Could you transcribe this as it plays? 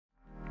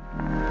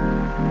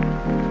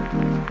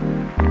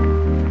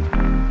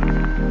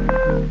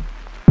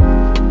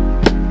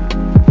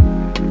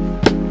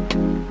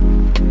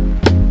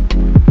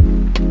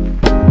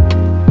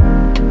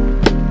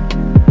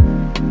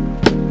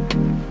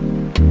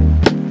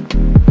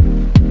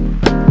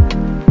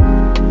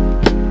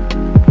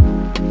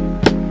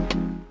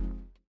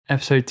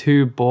episode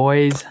 2,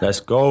 boys.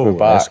 Let's go. We're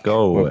back. Let's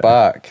go. We're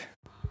back.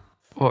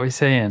 What are we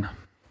saying?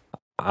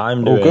 I'm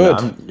All doing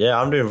good.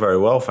 I'm doing very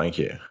well, thank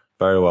you.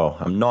 Very well.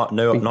 I'm not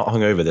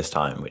hungover this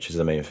time, which is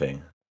the main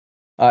thing.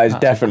 It's That's a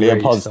definitely a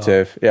great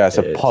positive. Yeah, it's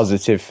It a is.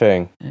 positive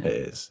thing. It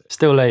is.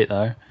 Still late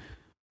though.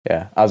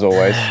 Yeah, as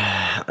always.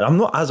 I'm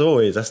not, as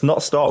always. Let's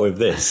not start with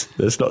this.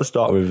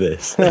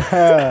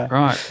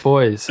 Right,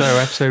 boys. So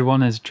episode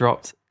 1 is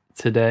dropped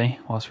today,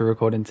 whilst we're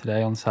recording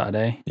today on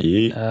Saturday.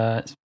 Yeah.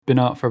 It's been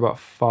up for about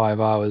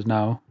 5 hours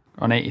now,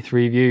 on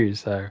 83 views.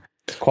 So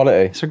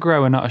Quality. it's a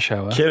grower, not a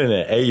shower. Killing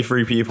it.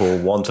 83 people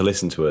want to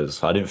listen to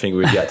us. I didn't think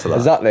we'd get to that.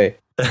 Exactly.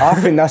 I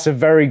think that's a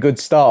very good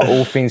start,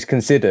 all things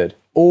considered.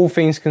 All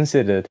things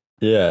considered.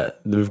 Yeah,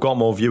 we've got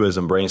more viewers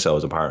than brain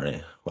cells,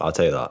 apparently. I'll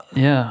tell you that.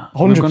 Yeah,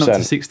 we've gone up to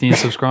 100%. 16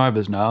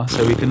 subscribers now,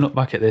 so we can look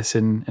back at this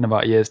in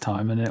about a year's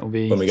time, and it'll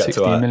be When we get to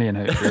 16 our- million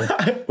hopefully.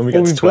 When we We'll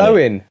get be to 20.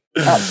 blowing.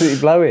 Absolutely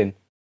blowing.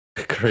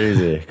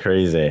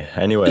 Crazy.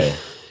 Anyway,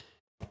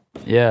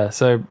 Yeah,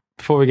 so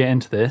before we get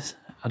into this,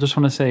 I just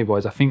want to say,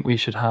 boys, I think we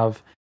should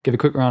give a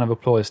quick round of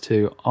applause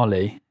to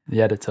Ollie,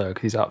 the editor,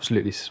 because he's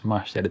absolutely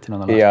smashed the editing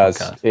on the last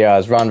podcast. He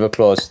has. Round of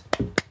applause.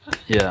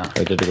 Yeah.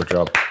 they did a good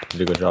job.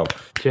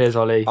 Cheers,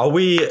 Ollie. Are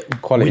we?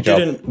 Quality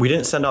job. We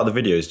didn't send out the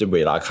videos, did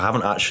we? Like, I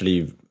haven't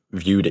actually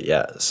viewed it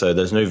yet, so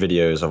there's no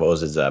videos of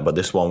us there, but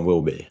this one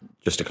will be.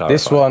 Just to clarify.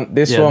 This one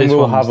this will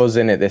one's- have us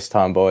in it this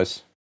time,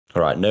 boys.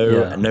 All right,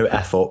 no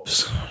f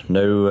ups,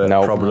 no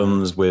Nope.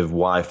 problems with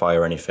Wi-Fi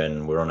or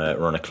anything. We're on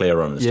a clear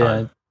run this Yeah,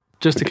 time.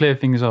 just to clear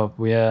things up,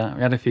 we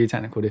had a few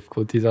technical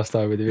difficulties. I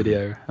started with the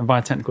video, and by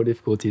technical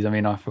difficulties, I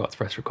mean I forgot to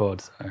press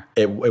record. So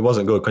It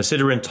wasn't good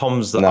considering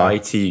Tom's the No.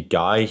 IT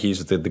guy.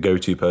 He's the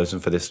go-to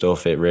person for this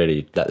stuff. It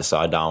really let the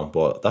side down,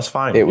 but that's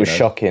fine. It was you know?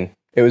 shocking.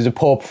 It was a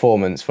poor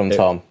performance from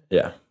Tom.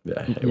 Yeah, it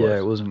wasn't. If it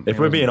we're wasn't being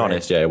great.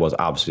 honest, yeah, it was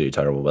absolutely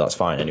terrible, but that's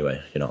fine anyway.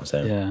 You know what I'm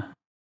saying? Yeah,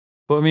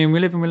 but I mean, we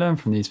live and we learn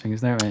from these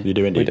things, don't we? You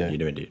do indeed. do. You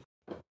do indeed.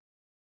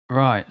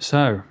 Right.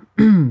 So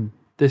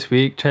this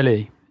week,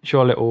 Chelly, it's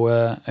your little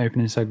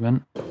opening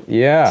segment.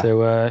 Yeah.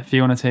 So if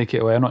you want to take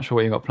it away, I'm not sure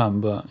what you got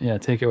planned, but yeah,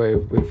 take it away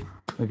with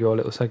your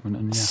little segment.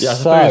 And yeah. Yeah, I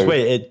suppose.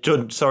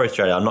 Wait, sorry,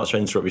 Trey, I'm not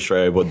trying to interrupt you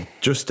straight away, but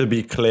just to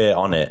be clear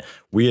on it,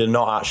 we are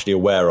not actually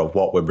aware of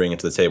what we're bringing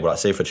to the table. Like,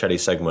 say for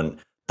Chelly's segment,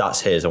 that's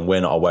his, and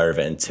we're not aware of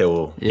it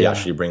until he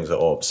actually brings it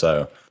up.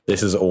 So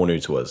this is all new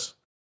to us.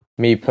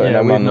 Me putting Yeah,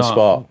 him we've on the not-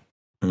 spot.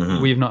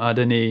 We've not had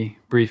any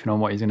briefing on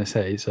what he's going to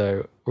say,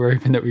 so we're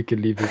hoping that we could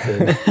leave this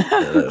in.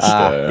 Let's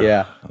go.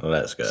 Yeah.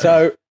 Let's go.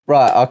 So,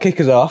 right, I'll kick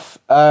us off.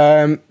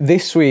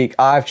 This week,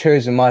 I've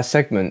chosen my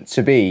segment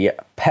to be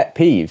pet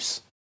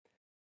peeves.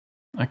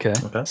 Okay.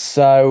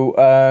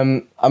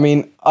 So, I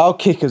mean, I'll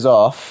kick us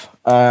off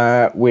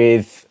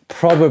with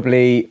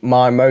probably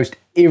my most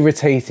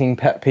irritating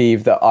pet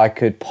peeve that I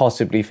could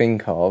possibly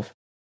think of,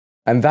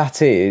 and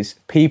that is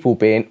people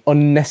being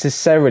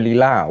unnecessarily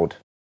loud.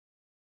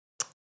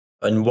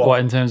 and What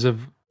in terms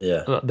of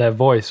Yeah. their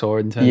voice or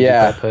in terms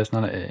Yeah. of their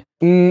personality?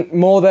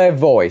 More their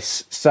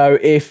voice. So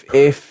if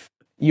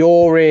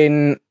you're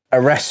in a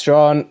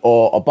restaurant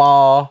or a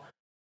bar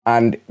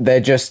and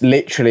they're just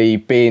literally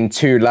being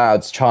too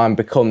loud to try and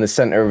become the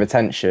centre of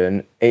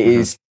attention, it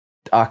is,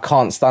 I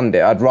can't stand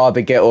it. I'd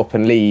rather get up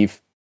and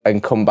leave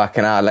and come back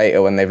an hour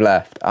later when they've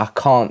left. I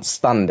can't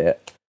stand it.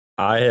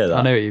 I hear that.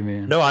 I know what you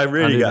mean. No, I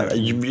really do get know it. what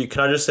you mean.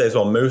 Can I just say as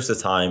well, most of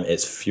the time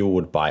it's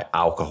fueled by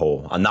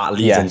alcohol. And that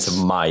leads Yes. into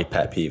my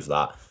pet peeve,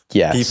 that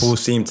Yes. people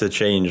seem to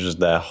change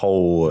their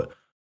whole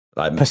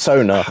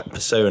Persona.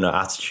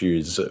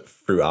 attitudes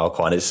through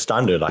alcohol. And it's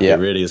standard, like Yeah. it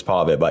really is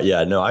part of it. But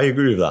yeah, no, I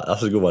agree with that.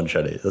 That's a good one,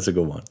 Shelley. That's a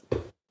good one.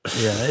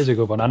 Yeah, that is a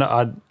good one.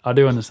 I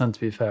do understand, to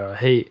be fair. I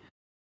hate,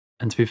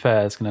 and to be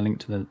fair, it's going to link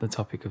to the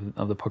topic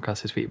of the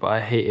podcast this week, but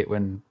I hate it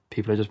when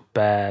people are just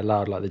bare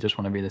loud, like they just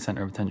want to be the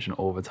centre of attention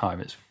all the time.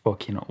 It's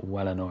fucking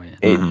well annoying.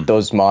 It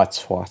does my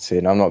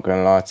twatting. I'm not going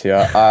to lie to you.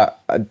 I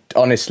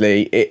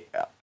honestly,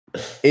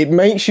 it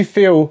makes you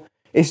feel.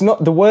 It's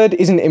not, the word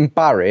isn't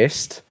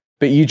embarrassed,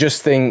 but you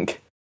just think,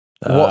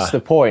 what's the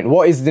point?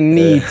 What is the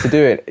need to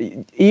do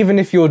it? Even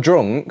if you're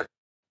drunk,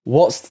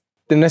 what's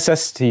the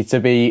necessity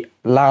to be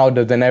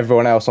louder than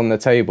everyone else on the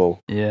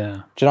table?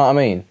 Yeah. Do you know what I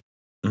mean?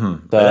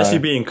 Unless you're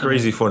being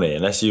crazy funny,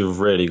 unless you've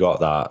really got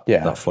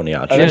that funny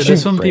attitude. Yeah, Unless there's you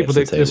some bring it people to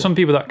the that there's table. some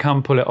people that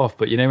can pull it off,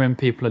 but you know when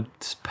people are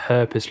just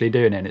purposely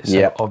doing it, and it's so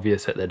Yeah.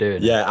 obvious that they're doing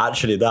it. Yeah,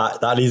 actually,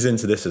 that leads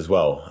into this as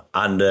well.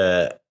 And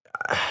I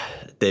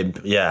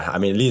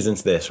mean, it leads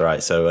into this,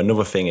 right? So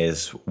another thing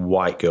is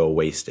white girl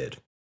wasted.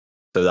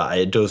 So that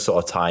it does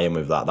sort of tie in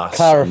with that. That's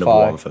number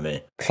one for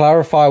me.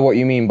 Clarify what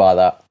you mean by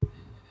that.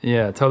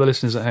 Yeah, tell the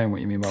listeners at home what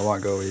you mean by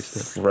white girl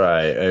wasted.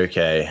 Right,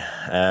 okay.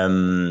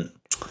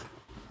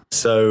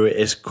 So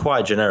it's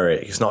quite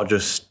generic. It's not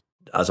just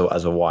as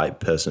a white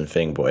person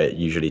thing, but it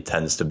usually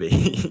tends to be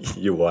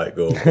your white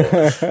girl.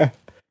 But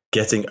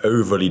getting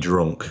overly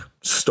drunk,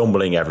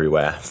 stumbling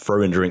everywhere,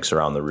 throwing drinks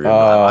around the room.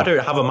 I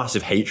don't have a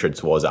massive hatred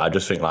towards it. I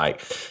just think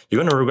like you're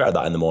going to regret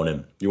that in the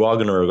morning. You are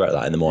going to regret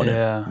that in the morning.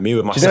 Yeah. Me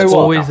with my It's know sense what?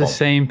 of always the alcohol.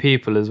 same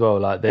people as well.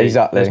 Like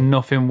Exactly. there's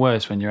nothing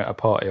worse when you're at a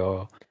party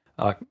or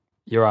like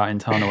you're out in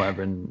town or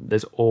whatever, and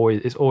it's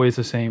always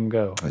the same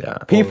girl. Yeah.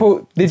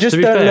 People, they just To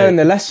be don't fair- learn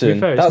the to be lesson.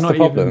 fair, it's That's not the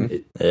problem.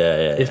 even-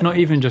 It's not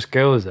even just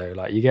girls though.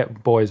 Like you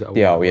get boys that are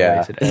Yeah,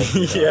 related yeah.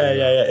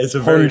 everywhere. It's a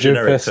very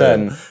generic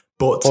term,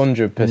 but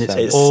 100%.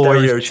 it's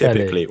Always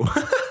stereotypically.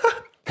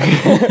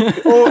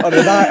 On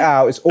a night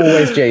out, it's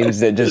always James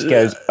that just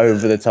goes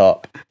over the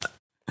top.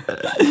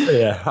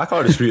 Yeah, I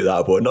can't dispute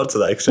that, but not to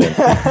that extent.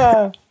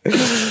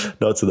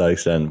 Not to that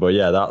extent. But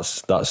yeah,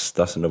 that's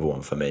another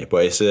one for me.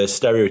 But it's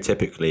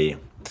stereotypically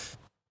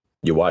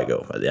your white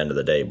girl at the end of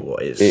the day.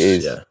 But it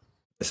is. Yeah,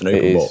 it's an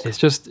open book.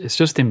 It's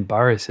just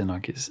embarrassing.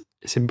 Like it's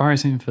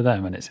embarrassing for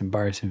them and it's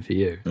embarrassing for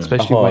you,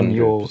 especially when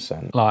you're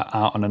 100%. like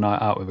out on a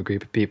night out with a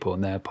group of people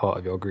and they're part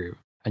of your group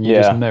and you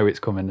just know it's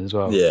coming as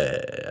well.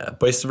 Yeah.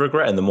 But it's the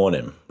regret in the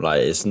morning.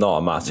 Like it's not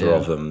a matter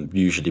of them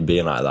usually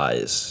being like that.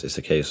 It's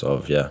a case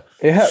of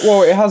It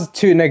has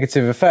two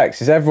negative effects.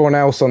 It's everyone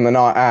else on the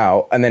night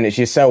out, and then it's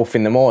yourself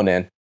in the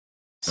morning.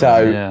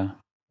 So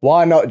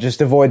why not just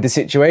avoid the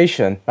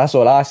situation? That's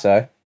all I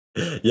say.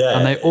 Yeah.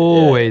 And they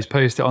always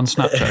post it on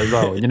Snapchat as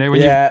well. You know,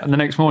 when and the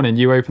next morning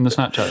you open the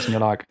Snapchats and you're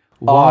like,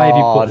 why have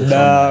you put this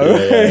on?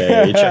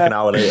 Yeah. You check an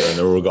hour later and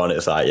they're all gone.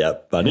 It's like,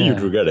 I knew you'd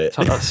regret it.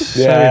 So that's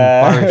so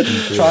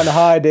embarrassing. For Trying to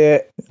hide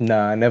it.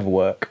 No, never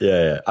work.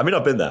 Yeah. I mean,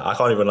 I've been there. I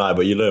can't even lie,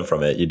 but you learn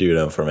from it. You do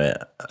learn from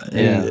it.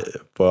 Yeah.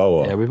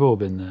 Well, yeah, we've all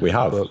been there. We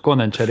have. But go on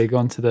then, Chelly. Go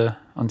on to your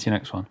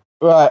next one.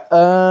 Right.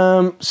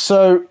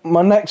 So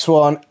my next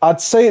one,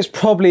 I'd say it's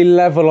probably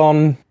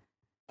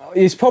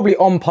it's probably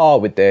on par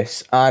with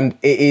this, and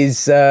it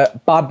is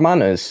bad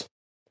manners.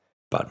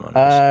 Bad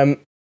manners.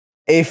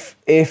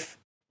 If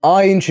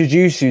I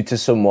introduce you to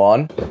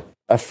someone,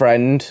 a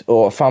friend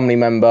or a family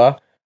member,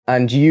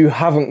 and you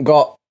haven't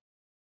got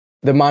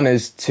the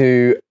manners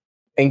to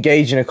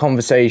engage in a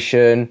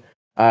conversation,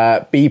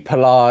 be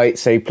polite,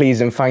 say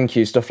please and thank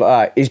you, stuff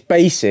like that, it's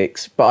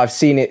basics, but I've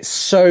seen it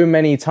so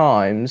many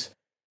times.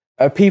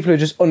 People are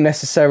just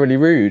unnecessarily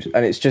rude,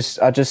 and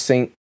I just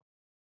think,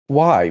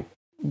 why?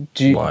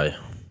 Why?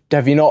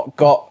 Have you not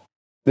got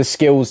the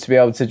skills to be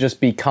able to just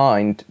be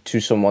kind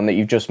to someone that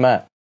you've just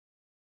met?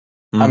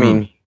 Mm-hmm. I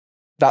mean,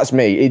 that's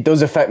me. It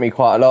does affect me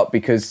quite a lot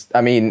because,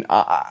 I mean,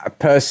 I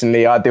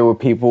personally deal with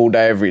people all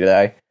day, every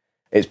day.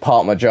 It's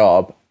part of my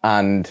job,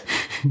 and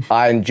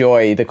I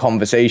enjoy the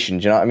conversation.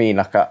 Do you know what I mean?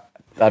 Like,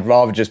 I'd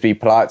rather just be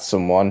polite to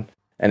someone,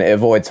 and it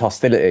avoids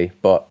hostility.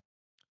 But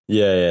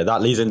yeah,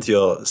 that leads into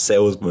your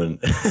salesman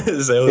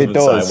it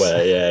does. side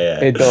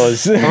where, It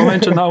does. Have I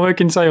mentioned that I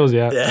work in sales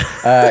yet?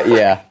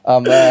 Yeah.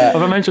 Have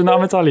I mentioned that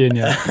I'm Italian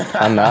yet?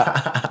 And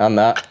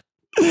that.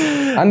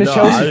 And the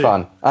Chelsea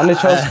fan. And the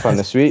Chelsea fan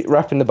this week,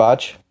 wrapping the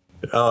badge.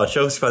 Oh,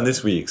 Chelsea fan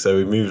this week. So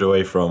we moved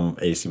away from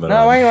AC Milan.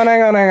 No, hang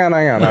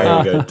on. There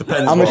you go.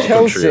 Depends I'm what a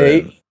country you're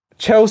in.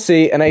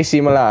 Chelsea and AC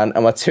Milan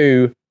are my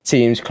two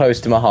teams close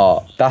to my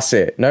heart. That's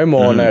it. No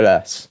more, no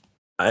less.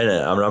 I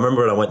know. I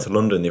remember when I went to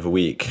London the other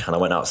week and I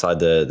went outside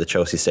the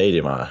Chelsea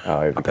stadium.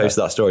 I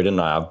posted that story, didn't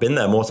I? I've been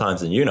there more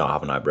times than you now,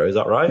 haven't I, bro? Is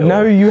that right?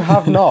 No, you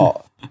have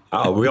not.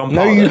 Oh, we on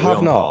par? No, you then?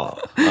 have We on not.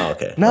 par? Oh,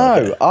 okay. No,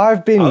 Okay.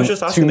 I've been I was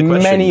just asking to the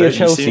question, many a don't you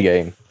Chelsea see-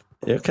 game.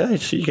 Okay,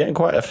 so you're getting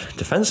quite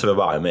defensive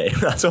about it, mate.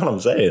 That's what I'm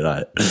saying.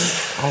 Like.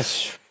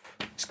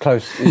 It's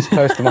close. It's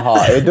close to my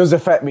heart. It does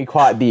affect me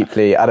quite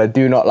deeply, and I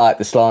do not like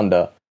the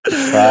slander.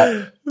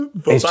 Right?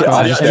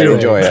 I just don't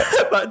enjoy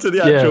it. Back to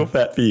the actual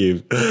pet for you.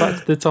 Back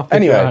to the topic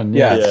Anyway, at hand.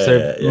 yeah.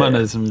 So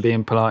manners and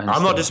being polite. And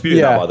I'm not stuff. disputing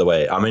Yeah. that, by the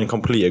way. I'm in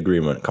complete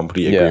agreement.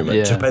 Yeah.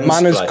 Yeah. Depends,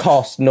 Manners like-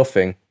 cost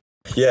nothing.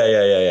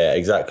 Yeah,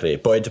 exactly.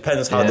 But it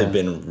depends how Yeah. they've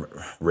been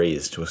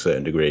raised to a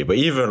certain degree. But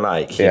even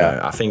like, you know,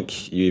 I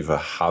think you either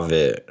have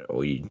it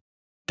or you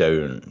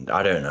don't.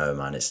 I don't know,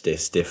 man. It's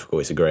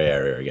difficult. It's a grey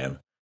area again.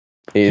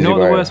 You know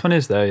what the worst one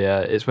is though? Yeah,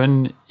 it's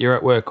when you're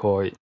at work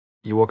or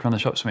you're walking around the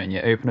shop something and you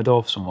open a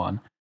door for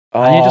someone.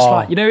 And you're just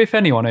like, you know, if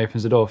anyone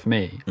opens the door for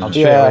me, I'm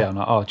straight away, I'm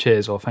like, oh,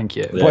 cheers or thank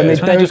you. Yeah. When When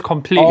they just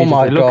completely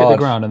my they look at the God.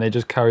 ground and they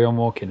just carry on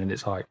walking, and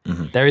it's like,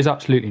 there is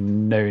absolutely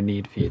no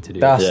need for you to do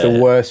That's that. the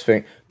worst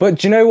thing. But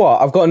do you know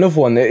what? I've got another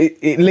one that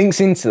it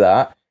links into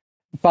that.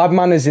 Bad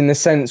manners in the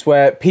sense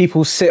where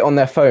people sit on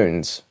their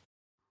phones.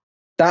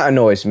 That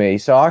annoys me.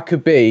 So I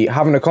could be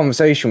having a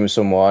conversation with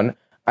someone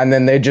and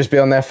then they'd just be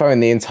on their phone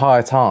the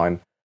entire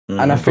time. And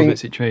I Public think,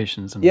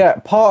 situations.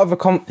 And part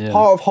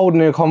of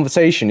holding a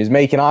conversation is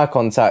making eye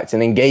contact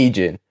and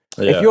engaging.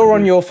 Yeah, If you're I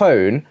on agree. your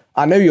phone,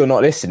 I know you're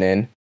not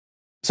listening,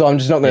 so I'm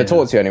just not going to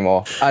talk to you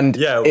anymore. And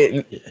Carry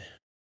on. it's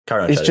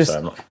Charlie, just- sorry,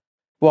 I'm not.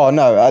 well,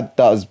 no, that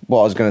was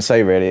what I was going to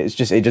say. Really, it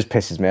just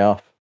pisses me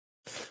off.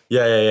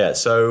 Yeah.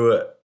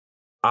 So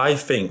I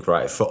think,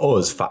 right, for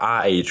us, for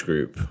our age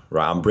group,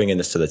 right, I'm bringing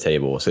this to the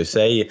table. So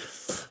say,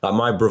 like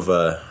my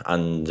brother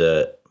and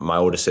my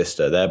older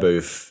sister, they're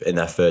both in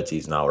their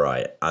 30s now,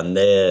 right? And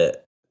they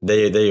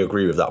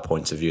agree with that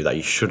point of view that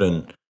you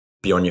shouldn't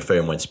be on your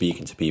phone when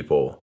speaking to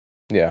people.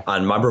 Yeah.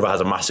 And my brother has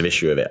a massive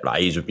issue with it.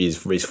 Like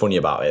he's funny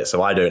about it,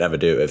 so I don't ever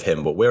do it with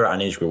him. But we're at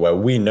an age group where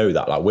we know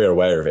that, like we're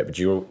aware of it. But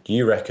do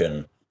you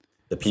reckon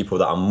the people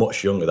that are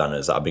much younger than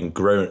us, that have been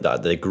grown,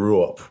 that they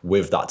grew up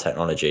with that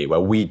technology where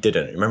we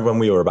didn't. Remember when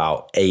we were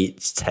about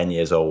 8, 10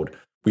 years old,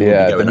 we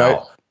would be going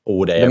out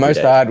all day. The most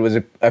I had was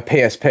a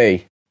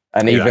PSP,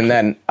 and even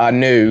then, I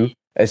knew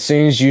as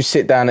soon as you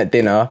sit down at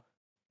dinner,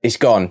 it's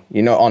gone.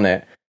 You're not on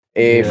it.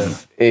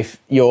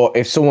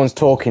 If someone's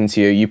talking to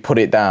you, you put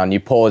it down, you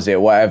pause it,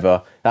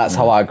 whatever. That's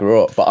how I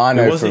grew up. But I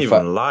know it wasn't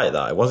even like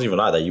that. It wasn't even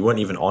like that. You weren't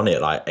even on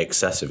it like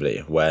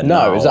excessively.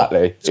 No,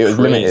 exactly. It was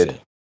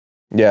limited.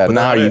 Yeah, but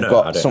now you've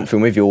got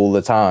something with you all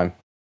the time.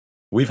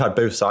 We've had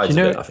both sides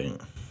of it, I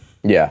think.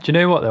 Yeah. Do you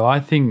know what though?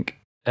 I think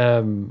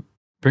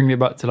bringing it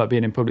back to like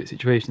being in public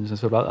situations and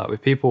stuff like that,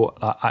 with people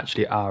like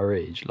actually our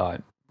age,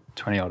 like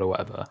 20 odd or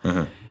whatever,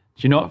 do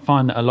you not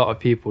find that a lot of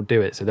people do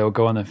it? So they'll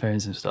go on their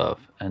phones and stuff,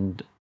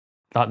 and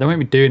like they won't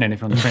be doing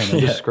anything on the phone.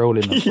 They're just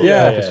scrolling. Just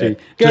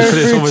because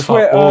it's almost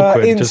Twitter, like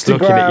awkward, Instagram, just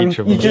looking at each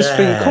other. You just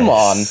think, come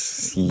on.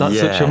 That's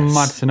such a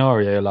mad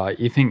scenario. Like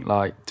you think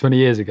like 20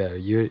 years ago,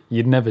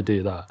 you'd never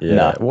do that.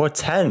 Yeah. Well,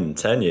 10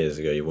 years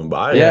ago you wouldn't.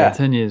 But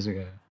 10 years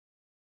ago.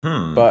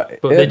 But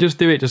they just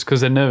do it just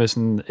because they're nervous,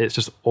 and it's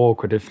just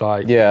awkward. If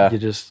like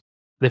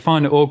they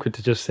find it awkward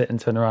to just sit and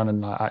turn around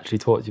and like actually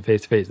talk to you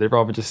face to face. They'd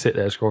rather just sit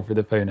there, scroll through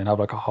the phone, and have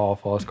like a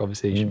half-assed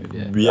conversation with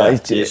you. Yeah,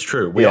 it's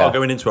true. We are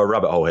going into a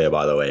rabbit hole here,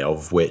 by the way,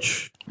 of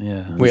which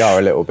we are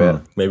a little bit.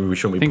 Maybe we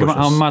shouldn't be. Think about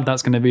how mad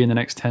that's going to be in the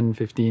next 10,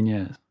 15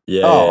 years.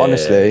 Yeah. Oh,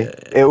 honestly,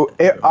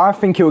 I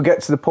think it will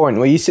get to the point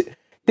where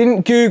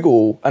didn't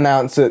Google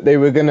announce that they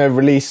were going to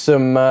release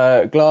some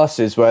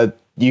glasses where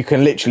you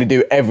can literally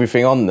do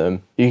everything on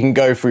them. You can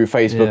go through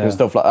Facebook and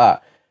stuff like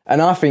that. And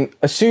I think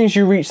as soon as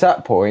you reach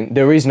that point,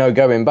 there is no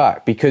going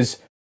back, because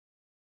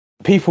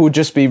people will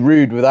just be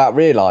rude without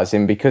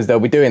realising, because they'll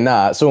be doing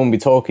that, someone will be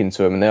talking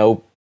to them,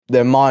 and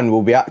their mind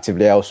will be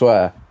actively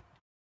elsewhere.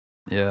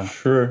 Yeah.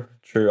 True.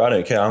 I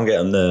don't care. I'm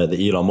getting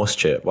the Elon Musk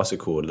chip. What's it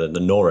called? The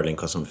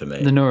Neuralink or something,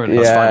 mate. The Neuralink.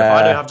 That's fine. If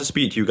I don't have to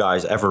speak to you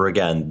guys ever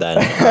again, then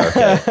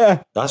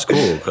okay. That's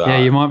cool. Yeah,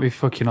 you might be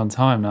fucking on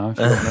time now. If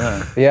you don't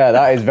know. Yeah,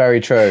 that is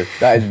very true.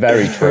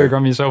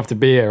 Program yourself to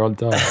be here on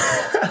time.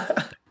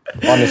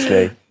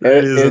 Honestly,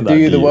 it'd do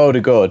you the world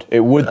of good. It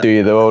would do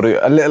you the world of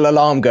good. A little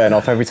alarm going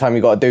off every time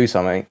you got to do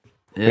something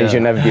means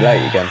you'll never be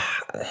late again.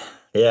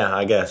 Yeah,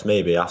 I guess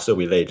maybe I'll still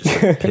be late just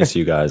to piss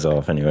you guys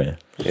off anyway.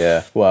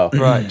 Yeah, well.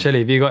 Right, Chili,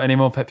 have you got any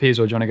more pet peeves,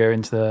 or do you want to go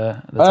into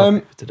the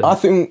topic for today? I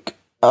think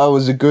I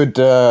was a good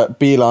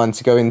beeline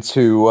to go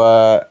into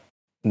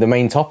the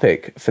main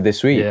topic for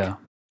this week. Yeah.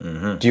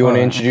 Do you want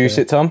to introduce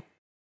it, Tom?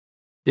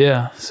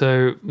 Yeah,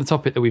 so the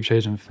topic that we've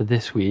chosen for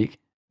this week,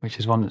 which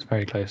is one that's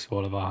very close to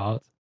all of our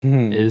hearts,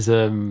 is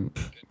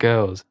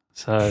girls.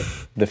 So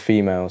the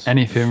females.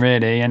 Anything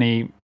really,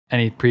 any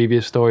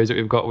previous stories that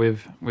we've got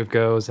with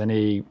girls,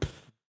 any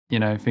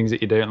things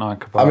that you don't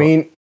like about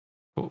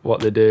what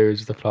they do and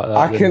stuff like that.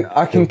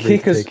 I can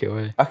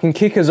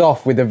kick us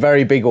off with a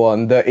very big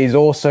one that is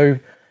also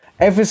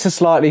ever so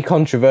slightly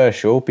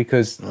controversial,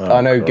 because I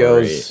know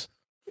girls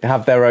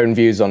have their own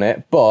views on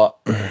it, but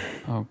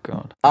oh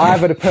god,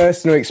 I've had a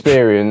personal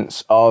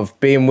experience of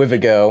being with a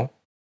girl.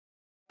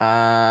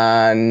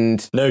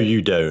 And no,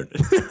 you don't.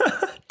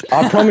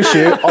 I promise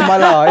you, on my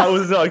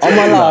life,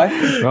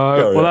 Right,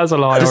 well, that's a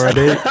lie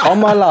already. on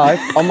my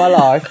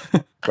life,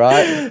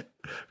 right?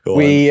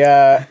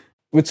 We're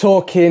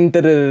talking,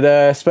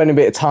 spending a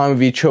bit of time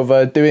with each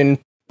other, doing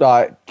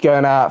like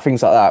going out,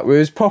 things like that. We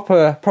was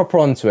proper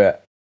onto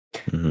it.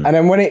 And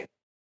then when it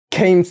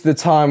came to the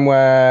time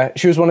where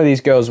she was one of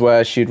these girls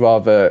where she'd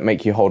rather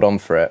make you hold on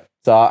for it.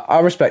 So I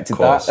respected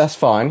that. That's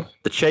fine.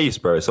 The chase,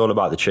 bro. It's all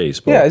about the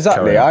chase. Bro. Yeah,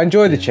 exactly. I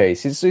enjoy the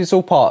chase. It's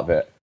all part of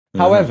it.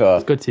 However,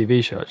 it's a good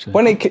TV show, actually.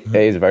 It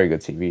is a very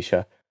good TV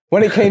show.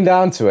 When it came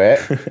down to it,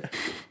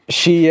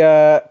 she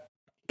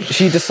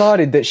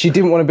decided that she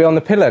didn't want to be on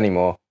the pill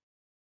anymore.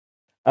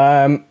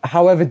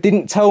 However,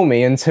 didn't tell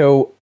me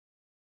until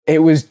it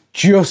was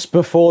just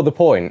before the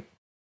point.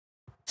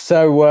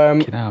 So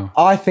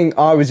I think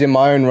I was in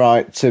my own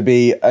right to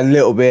be a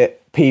little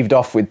bit peeved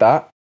off with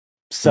that.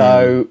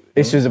 So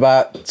this was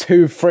about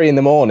 2, 3 in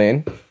the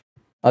morning.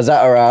 I was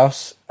at her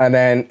house, and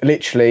then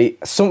literally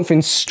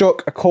something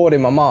struck a chord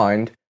in my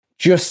mind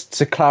just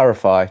to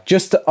clarify,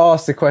 just to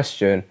ask the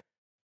question.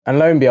 And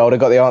lo and behold, I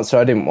got the answer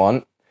I didn't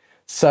want.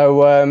 So,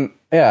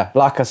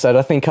 like I said,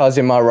 I think I was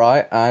in my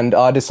right, and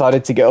I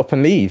decided to get up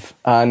and leave,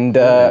 and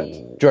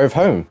drove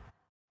home.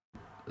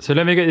 So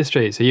let me get this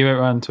straight. So you went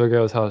round to a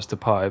girl's house to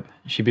pipe.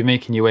 She'd be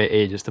making you wait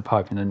ages to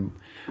pipe, and then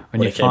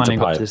when you finally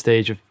got to the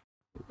stage of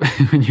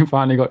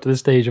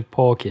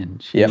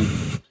porking,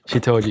 she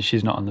told you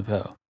she's not on the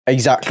pill.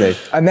 Exactly.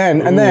 And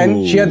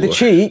then she had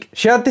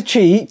the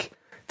cheek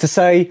to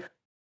say,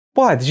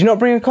 "Why, did you not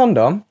bring a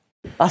condom?"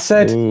 I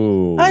said,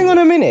 "Hang on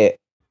a minute.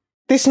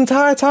 This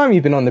entire time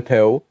you've been on the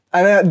pill,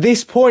 and at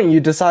this point you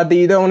decide that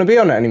you don't want to be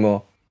on it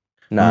anymore."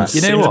 Nah.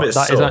 You know what?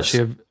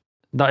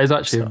 That is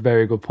actually a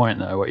very good point,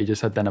 though, what you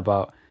just said then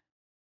about,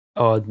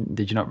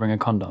 did you not bring a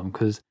condom?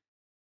 Because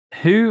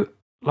who,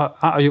 like,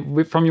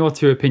 from your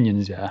two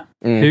opinions,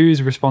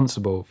 who's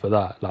responsible for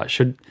that? Like,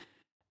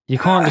 You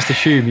can't just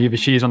assume either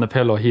she's on the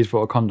pill or he's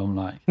brought a condom.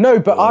 Like, No,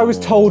 but I was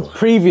told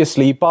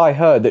previously by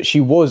her that she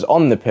was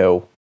on the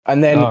pill.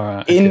 And then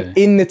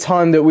in the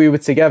time that we were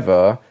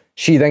together,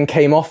 she then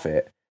came off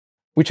it,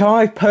 which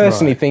I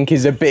personally think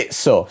is a bit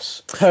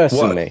sus,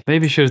 personally. What?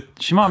 maybe she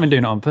might have been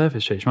doing it on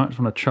purpose. She might just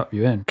want to trap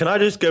you in. Can I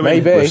just go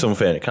Maybe. in with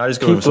something? Can I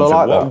just go in with People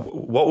something? are like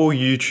What will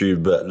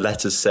YouTube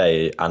let us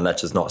say and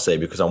let us not say?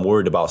 Because I'm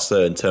worried about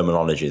certain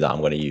terminology that I'm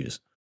going to use.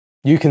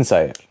 You can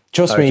say it.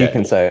 Trust me, you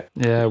can say it.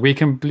 Yeah, we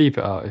can bleep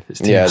it out if it's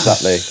too Yeah, much.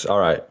 exactly. All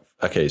right.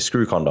 Okay,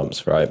 screw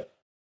condoms, right?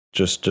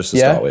 Just to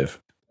start with.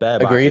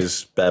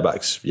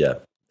 Barebacks, yeah.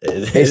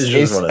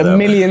 It's a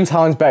million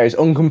times better. It's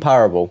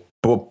uncomparable.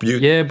 But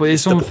But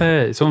it's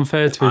unfair. It's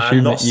unfair to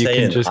assume that you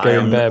can just go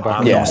in bareback.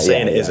 I'm not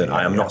saying it isn't.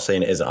 I am not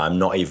saying it isn't. I'm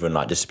not even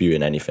like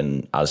disputing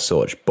anything as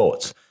such.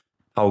 But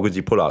how good's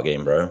your pull-out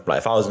game, bro? Like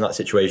if I was in that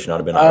situation, I'd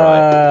have been like,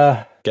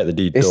 right, get the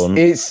deed done.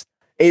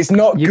 It's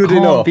not You good can't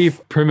enough. be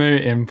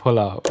promoting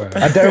pull-out, bro.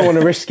 I don't want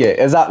to risk it.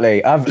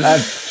 Exactly. I've do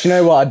you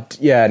know what?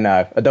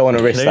 I don't want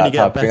to risk You can only that type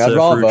get of thing. better I'd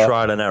rather. through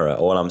trial and error.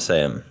 All I'm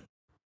saying.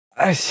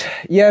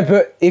 Yeah,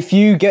 but if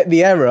you get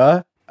the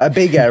error, a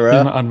big You've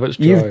error, not had much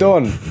you've joy.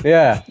 done.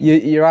 Yeah,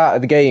 you're out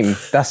of the game.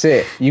 That's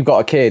it. You've got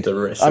a kid.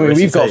 It's I the mean, risk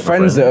we've you got take, my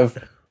friends that friend.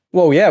 have.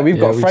 Well, yeah, we've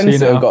got we've friends seen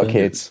that it have got happen.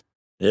 kids.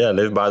 Yeah,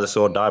 live by the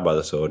sword, die by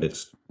the sword.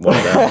 It's one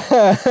of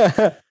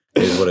them.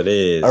 It is what it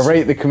is. I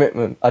rate the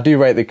commitment. I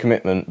do rate the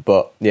commitment,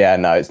 but yeah,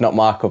 no, it's not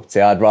my cup of tea.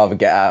 I'd rather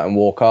get out and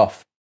walk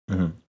off.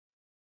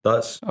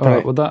 That's All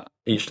right, well, that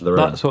each to their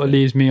own. that sort of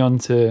leads me on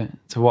to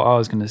what I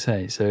was going to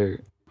say. So,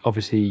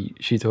 obviously,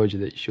 she told you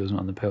that she wasn't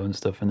on the pill and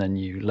stuff, and then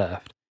you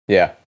left.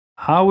 Yeah.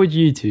 How would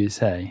you two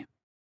say,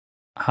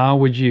 how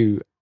would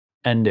you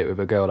end it with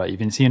a girl? Like, you've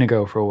been seeing a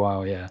girl for a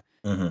while, yeah.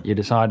 You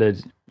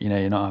decided,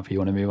 you're not happy, you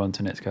want to move on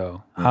to the next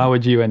girl. How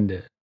would you end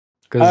it?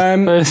 Because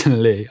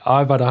personally,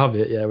 I've had a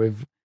habit,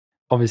 with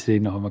obviously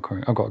not my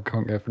current, I've got a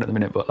current girlfriend at the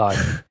minute, but like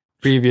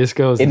previous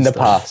girls In and the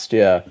stuff. past,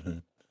 yeah.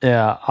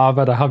 Yeah, I've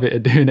had a habit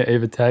of doing it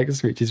over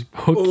text, which is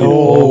fucking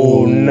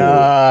Oh, awful.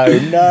 no.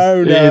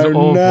 It is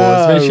awful,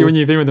 especially when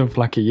you've been with them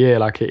for like a year.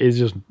 Like, it is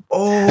just.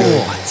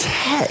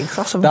 text.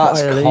 That's a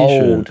That's violation.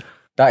 cold.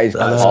 That is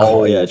That's cold.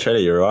 cold. Yeah,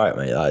 Chelly, you're right,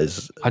 mate. That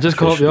is. I just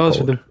can't be honest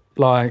with the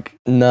the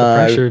No.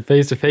 pressure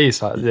face to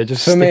face. Like, they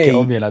just For stick it me,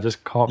 on me, and I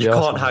just can't be You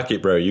honest. can't hack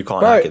it, bro. You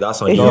can't Bro, hack it.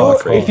 That's on if you.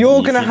 you're, if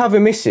you're going to have a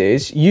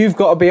missus, you've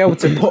got to be able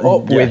to put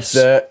up Yes.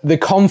 with the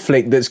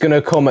conflict that's going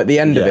to come at the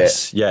end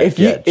Yes, of it.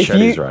 yeah, if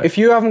Shelley's right. if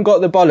you haven't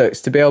got the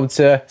bollocks to be able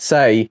to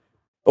say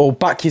or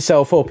back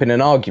yourself up in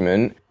an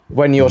argument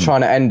when you're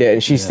trying to end it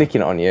and she's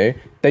sticking it on you,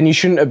 then you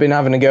shouldn't have been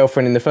having a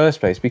girlfriend in the first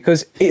place,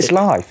 because it's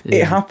life.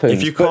 It happens.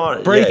 If you But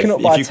can't- breaking yeah, up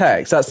if by you-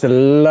 text, that's the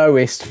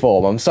lowest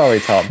form. I'm sorry,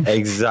 Tom.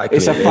 Exactly.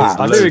 It's a fact.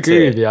 I do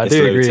agree with you. I It's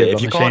do low agree tier. with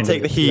If you. you I'm can't ashamed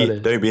take of the it, you heat, gotta-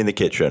 don't be in the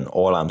kitchen.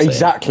 All I'm saying.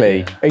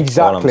 Exactly. All I'm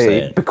Exactly.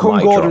 saying. Become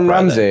Mic Gordon drop right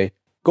Ramsay. there.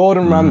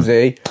 Gordon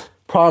Ramsay,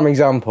 prime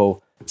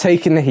example.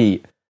 Taking the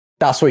heat.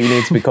 That's what you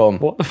need to become.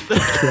 What the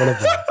fuck are you on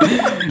about?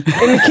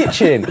 In the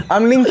kitchen.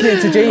 I'm linking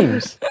it to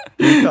James.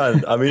 You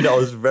can. I mean, that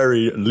was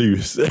very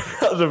loose.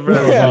 That was a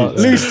very Yeah, loose.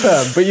 loose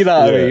term, but you know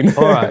what I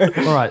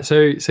mean. all right.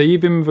 So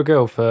you've been with a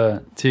girl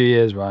for 2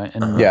 years, right?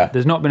 And Yeah.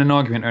 there's not been an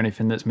argument or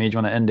anything that's made you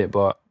want to end it,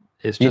 but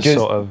it's You just, just-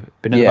 sort of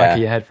been in the yeah. back of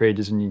your head for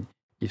ages, and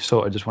you've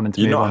sort of just wanted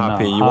to You're move not on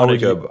happy. now. You How want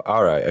to would go.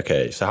 All right.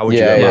 Okay. So how would you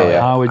Yeah, go yeah, about it?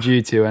 yeah. How would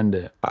you two end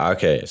it?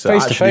 Okay, so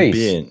Face to actually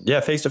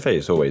face. face to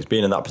face always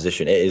being in that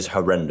position, it is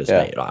horrendous,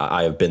 Yeah. mate. Like,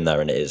 I have been there,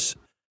 and it is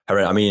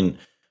horrendous. I mean,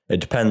 it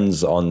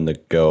depends on the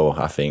girl,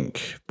 I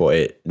think,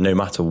 but no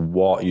matter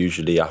what,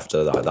 usually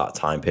after that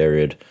time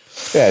period,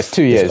 Yeah, it's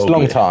 2 years. ugly.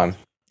 Long time.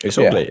 it's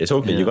Yeah. ugly. It's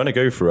ugly. You're going to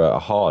go through a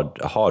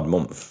hard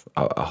month,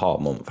 a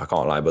hard month. I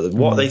can't lie, but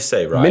what they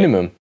say, right?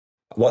 Minimum.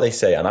 What they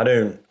say, and I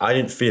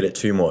didn't feel it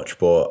too much,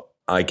 but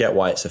I get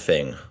why it's a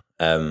thing.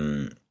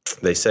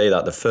 They say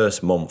that the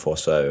first month or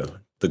so,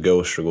 the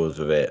girl struggles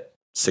with it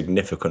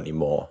significantly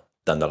more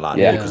than the lad,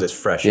 Yeah. because it's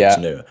fresh, Yeah. it's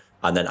new.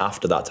 And then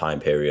after that time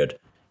period,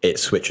 it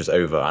switches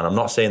over. And I'm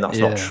not saying that's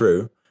not Yeah.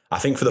 true. I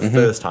think for the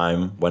first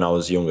time when I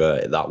was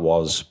younger, that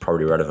was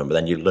probably relevant. But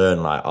then you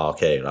learn, like, oh,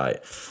 okay,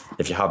 like,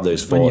 if you have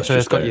those When you thoughts, first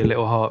just got don't- your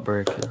little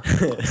heartbreak.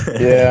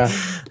 Yeah.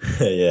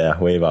 yeah,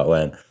 way back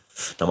when.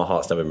 No, my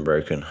heart's never been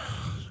broken.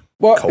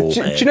 Well, Cold,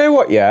 do mate. you know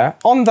what, yeah?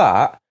 On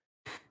that,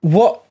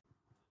 what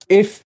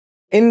if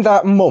in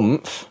that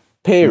month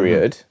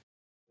period,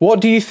 what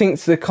do you think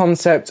to the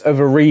concept of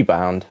a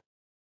rebound?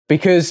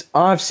 Because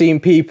I've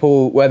seen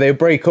people where they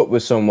break up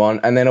with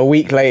someone and then a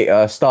week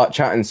later start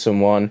chatting to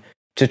someone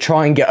to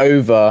try and get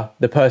over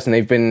the person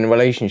they've been in a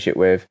relationship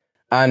with.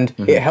 And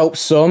it helps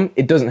some,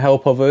 it doesn't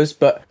help others.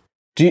 But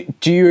do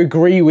you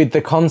agree with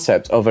the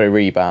concept of a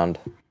rebound?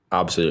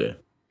 Absolutely.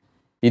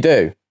 You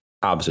do?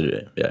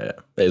 Absolutely. Yeah.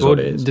 It is what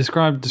it is.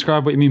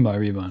 Describe what you mean by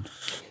rebound.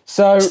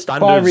 So by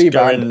Standards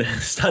rebound...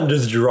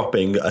 standards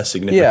dropping a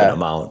significant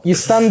amount. Your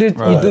standard,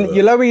 Right.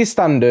 you lower your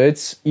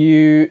standards.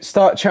 You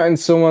start chatting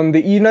to someone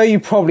that you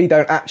probably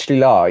don't actually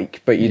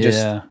like, but you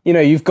just,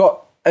 Yeah. you've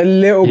got a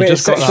little bit of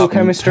just got sexual that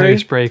chemistry.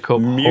 Post-breakup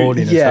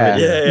horniness. Yeah.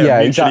 haven't you? Yeah, Yeah,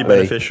 mutually exactly.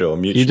 beneficial.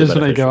 Mutually You just want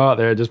to beneficial. go out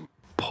there and just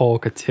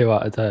pork a 2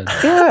 out of 10.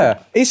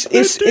 Yeah, it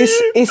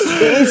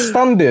is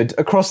standard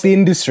across the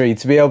industry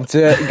to be able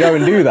to go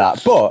and do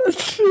that, but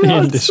The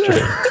industry.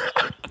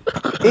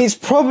 it's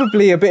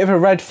probably a bit of a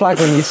red flag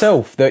on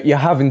yourself that you're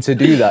having to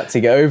do that to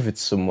get over to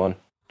someone.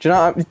 Do you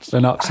know what I mean?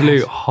 An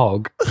absolute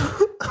hog.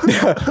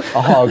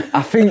 A hog.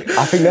 I think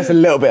that's a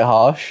little bit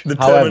harsh. The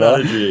However,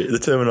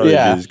 terminology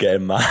Yeah. is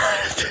getting mad.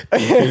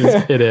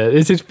 It is.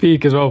 This is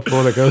peak as well for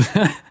all the girls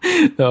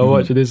that are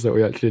watching this that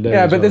we actually know.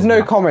 yeah, as but there's well.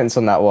 no comments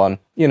on that one.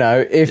 You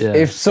know,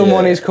 if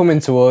someone is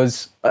coming to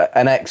us,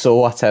 an ex or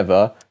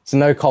whatever, it's a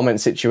no comment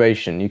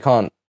situation. You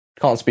can't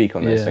speak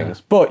on those Yeah.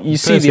 things. But you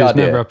see Personally, the it's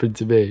idea. never happened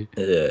to me.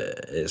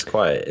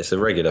 It's a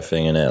regular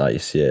thing, innit? Like you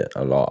see it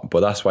a lot. But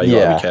that's why you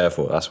gotta be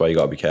careful. That's why you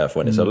gotta be careful.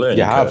 And it's a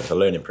learning curve, it's a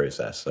learning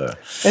process. So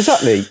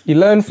Exactly. You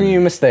learn from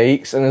your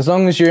mistakes, and as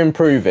long as you're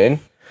improving,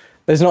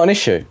 there's not an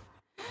issue.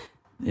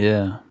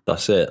 Yeah.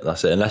 that's it.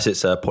 Unless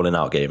it's a pulling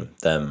out game,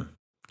 then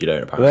you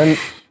don't apparently. Then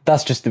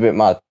that's just a bit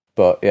mad.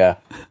 But yeah.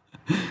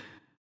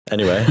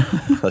 Anyway,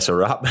 that's a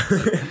wrap.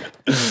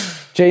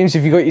 James,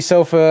 have you got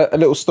yourself a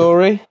little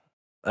story?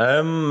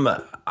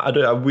 I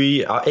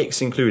don't. Are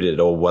Ix included,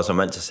 or was I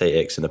meant to say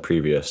Ix in the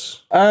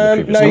previous?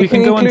 No, So you we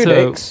can go on include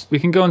to Ix. we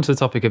can go on to the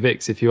topic of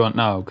Ix if you want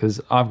now, because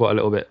I've got a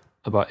little bit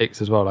about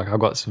Ix as well. Like I've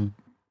got some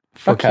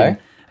fucking. Okay.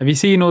 Have you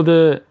seen all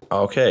the?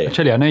 Okay.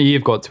 Actually, I know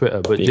you've got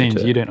Twitter, but James,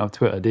 Twitter. you don't have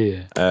Twitter, do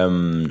you?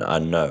 I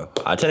know.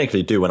 I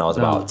technically do when I was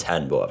about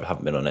 10, but I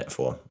haven't been on it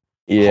for.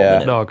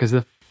 Yeah. No, because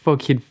the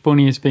fucking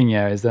funniest thing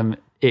here is them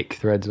ick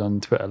threads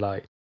on Twitter.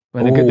 Like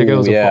when the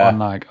girls will put on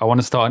like, I want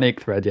to start an ick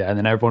thread, yeah, and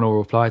then everyone will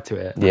reply to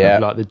it. And Yeah.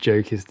 like the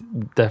joke is,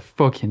 they're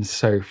fucking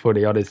so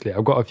funny. Honestly,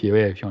 I've got a few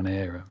here if you want to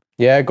hear them.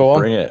 Yeah, go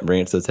on. Bring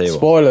it to the table.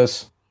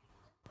 Spoilers.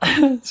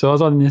 So I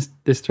was on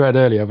this thread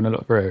earlier having a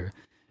look through.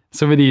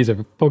 Some of these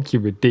are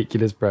fucking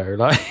ridiculous, bro.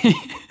 Like,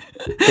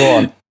 Go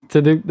on. so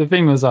the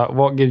thing was like,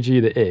 what gives you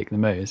the ick the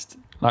most?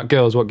 Like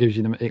girls, what gives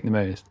you the ick the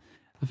most?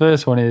 The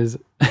first one is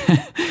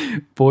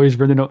boys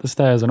running up the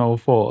stairs on all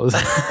fours.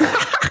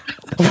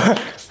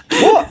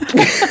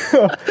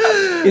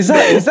 Is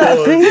that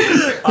a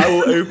thing? I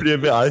will openly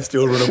admit I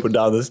still run up and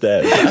down the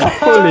stairs.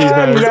 Fully,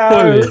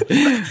 bro.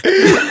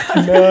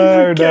 Fully.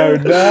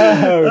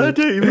 No. I don't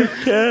even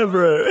care,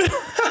 bro.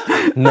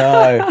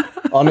 No,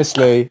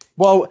 honestly.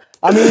 Well,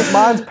 I mean,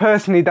 mine's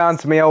personally down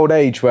to my old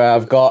age where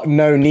I've got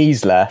no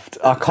knees left.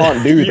 I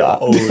can't do Your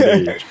that. old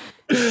age.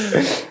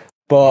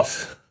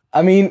 But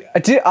I mean,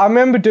 I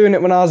remember doing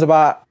it when I was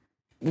about,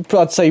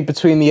 I'd say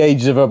between the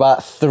ages of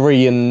about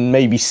 3 and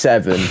maybe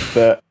 7.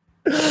 But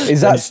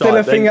is that still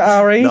a thing at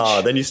our age?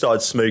 Nah, then you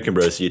started smoking,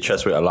 bro, so your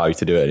chest won't allow you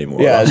to do it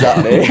anymore. Yeah,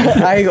 exactly.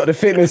 I ain't got the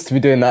fitness to be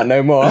doing that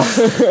no more.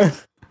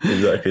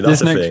 Exactly. That's This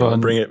the next thing. one.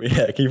 Bring it.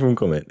 Yeah, keep them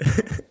coming.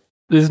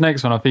 This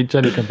next one, I think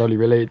Jenny can probably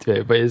relate to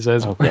it, but it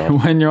says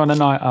when you're on a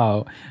night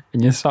out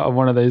and you're sat on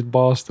one of those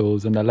bar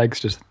stools and their legs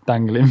just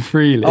dangling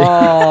freely.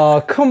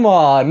 Oh, come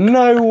on.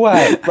 No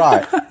way.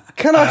 Right.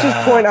 Can I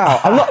just point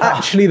out, I'm not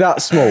actually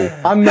that small.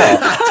 I'm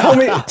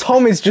not.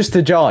 Tom is just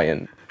a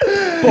giant.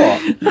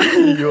 But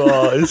You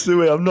are. It's the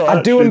way I'm not.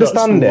 I do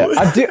understand it.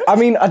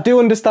 I do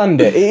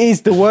understand it. It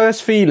is the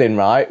worst feeling,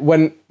 right?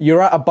 When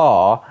you're at a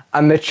bar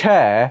and the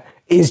chair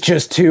is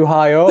just too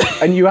high up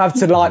and you have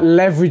to like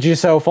leverage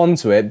yourself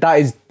onto it. That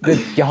is,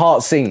 your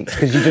heart sinks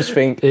because you just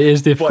think, It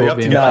is But you difficult have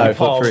to being get like 5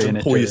 foot palms 3 in and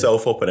it. pull too.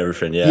 yourself up and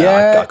everything. Yeah,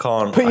 yeah, I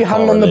can't. put I your hand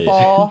can't on the relate.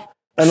 bar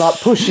and like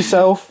push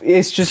yourself.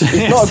 It's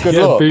not a good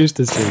Get a look.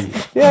 booster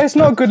seat. Yeah, it's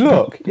not a good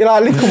look. You're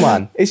like, little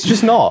man. It's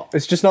just not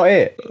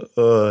it.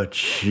 Oh,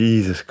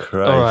 Jesus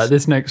Christ. All right,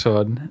 this next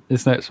one, it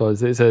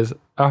says,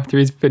 after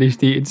he's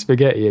finished eating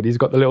spaghetti and he's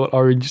got the little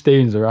orange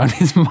stains around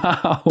his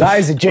mouth. That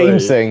is a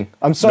James thing.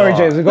 I'm sorry, Nah.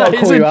 James. I've got to That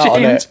is call a you out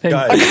on James it. thing.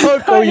 Guys, I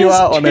can't call you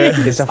out on it.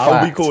 It's a I'll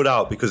be fact. called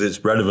out because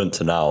it's relevant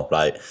to now.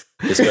 Like,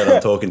 this girl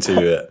I'm talking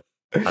to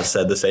has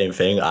said the same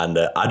thing, and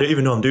I don't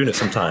even know I'm doing it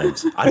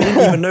sometimes. I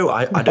didn't even know.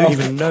 I don't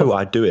even know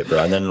I do it,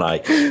 bro. And then,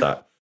 like,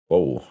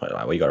 whoa,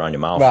 like, what you got around your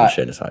mouth and Right.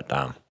 shit. It's like,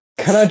 damn.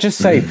 Can I just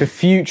say, for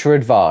future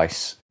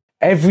advice,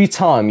 every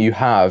time you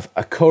have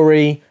a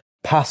curry,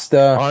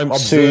 pasta, I'm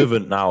soup,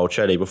 observant now,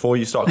 Chelly. Before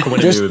you start coming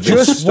in with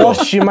this just stuff.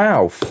 wash your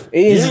mouth.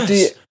 It is.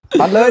 Yes.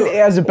 I learned it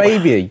as a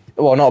baby.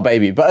 Well, not a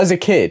baby, but as a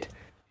kid.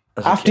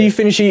 After you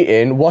finish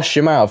eating, wash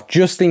your mouth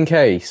just in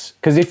case.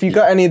 Because if you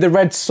got any of the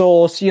red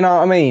sauce, you know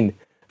what I mean.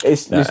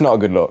 It's not a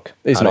good look.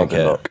 It's I not a don't good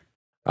care. look.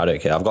 I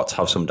don't care. I've got to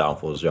have some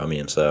downfalls, you know what I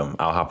mean? So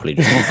I'll happily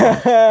just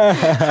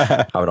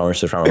have an orange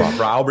to frown about.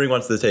 Right, I'll bring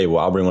one to the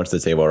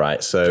table.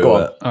 Right. So Go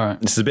on. All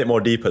right. this is a bit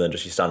more deeper than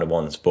just your standard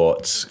ones,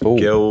 but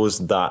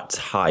girls that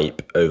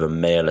hype over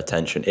male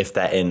attention, if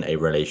they're in a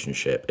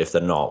relationship, if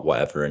they're not,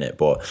 whatever in it,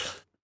 but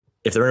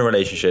if they're in a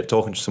relationship,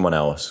 talking to someone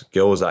else,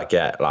 girls that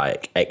get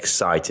like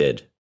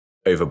excited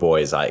over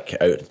boys, like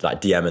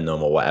DMing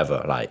them or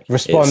whatever, like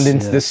Responding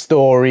to the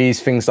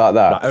stories, things like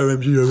that. like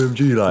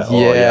OMG, like, oh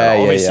Yeah, yeah,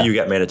 yeah, obviously yeah. you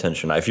get male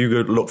attention. Like, if you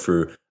go look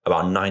through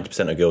about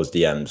 90% of girls'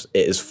 DMs,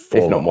 it is If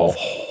full not more. of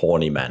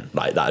horny men,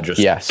 like, that are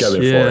just Yes.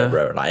 going for Yeah. it,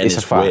 bro. Like, and It's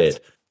it's, a fact. weird.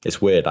 It's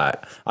weird. Like,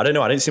 I don't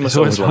know. I didn't see It's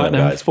myself always as one like of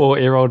them them guys.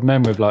 40-year-old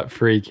men with like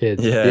 3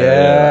 kids.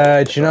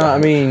 Yeah, do you know what I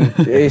mean?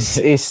 It's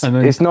And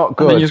then, it's not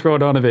And then you good. scroll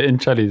down a bit in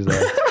Chelly's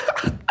there.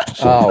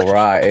 Oh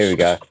right, here we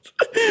go.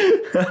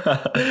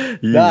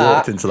 You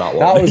walked into that one.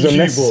 That was You walked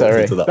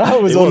unnecessary. into That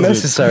was It wasn't.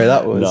 unnecessary.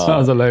 That was. No. That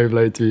was a low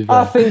blow to be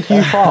I fair. think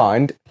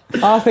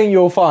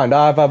you'll find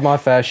I've had my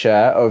fair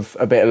share of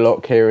a bit of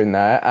luck here and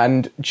there.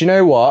 And do you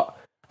know what?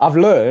 I've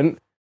learned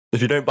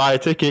If you don't buy a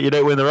ticket, you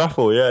don't win the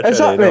raffle. Yeah, Chelly,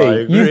 exactly. no, I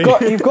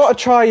agree. You've got to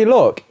try your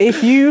luck.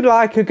 If you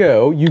like a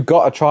girl, you've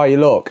got to try your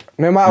luck.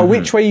 No matter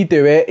which way you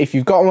do it. If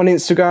you've got them on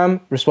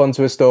Instagram, respond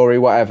to a story,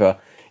 whatever.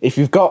 If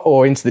you've got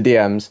or into the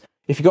DMs.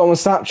 If you've got them on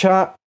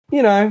Snapchat,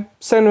 you know,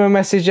 send them a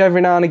message every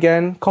now and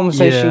again.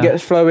 Conversation Yeah.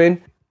 gets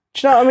flowing.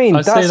 Do you know what I mean?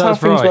 I'd say how that's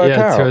things right, work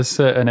yeah, out. to a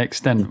certain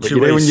extent. But you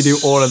To know a when you do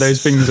all of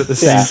those things at the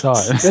same Yeah.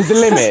 time. There's a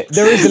limit.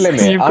 There is a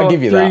limit. You've I'll got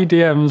give you 3 that.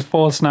 DMs,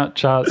 4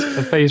 Snapchats,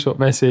 a Facebook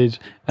message,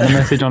 and a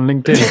message on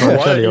LinkedIn from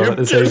Why Chelly are all you at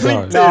the same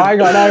doing time. No,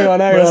 hang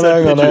on.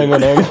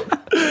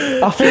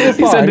 I think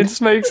He's we're sending fine.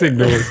 smoke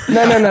signals.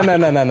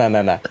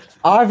 No.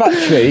 I've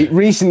actually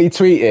recently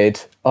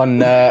tweeted on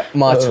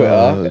my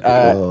Twitter.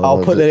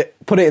 I'll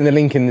put it in the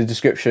link in the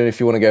description if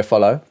you want to go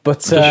follow. But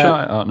Just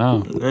shout it out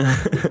now.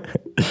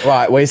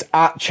 right, well, it's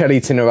at Chelly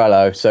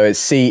Tinnerello, so it's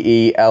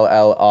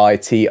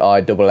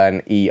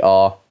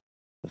CELLITINNER.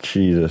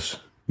 Jesus.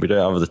 We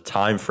don't have the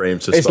time frame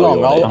to It's spell long.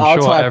 your name. I'm I'll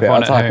sure type it, everyone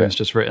I'll at type home it. has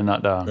just written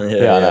that down.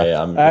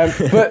 Yeah, I know.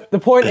 But the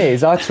point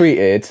is, I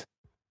tweeted,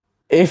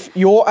 if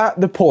you're at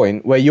the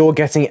point where you're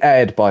getting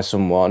aired by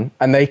someone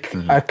and they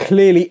are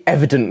clearly,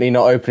 evidently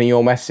not opening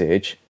your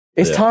message,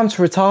 it's time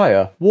to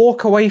retire.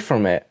 Walk away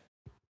from it.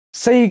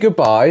 Say your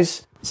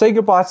goodbyes. Say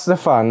goodbye to the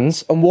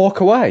fans and walk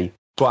away.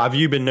 But have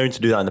you been known to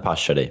do that in the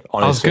past, Chelly?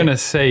 Honestly. I was going to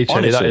say,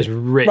 Chelly, that is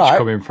rich Right.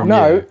 coming from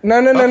No. you.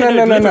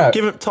 No.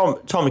 Give him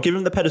Tom. Give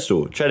him the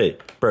pedestal, Chelly.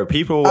 Bro,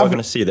 people are going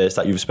to see this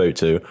that you've spoke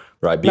to.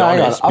 Right, be No, hang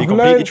on. honest. Be I've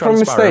completely learned from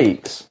transparent.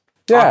 mistakes.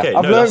 Yeah, Okay, I've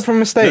no, learned that's- from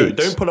mistakes. No,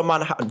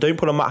 don't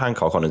pull a Matt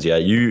Hancock on us. Yeah,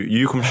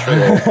 you come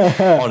straight up,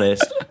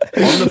 honest,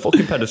 on the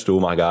fucking pedestal,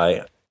 my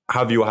guy.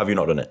 Have you or have you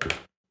not done it?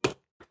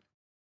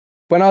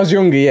 When I was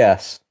younger,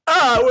 yes.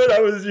 When I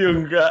was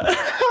younger.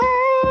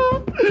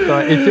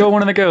 Like, if you're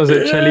one of the girls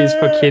that Chelly's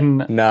fucking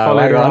followed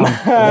hang on. around,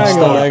 Hang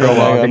for on, a while, hang on,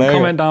 then hang on.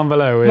 comment down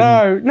below and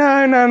No.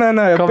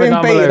 I'm comment being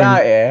down below baited out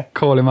and here.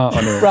 call him out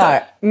on it.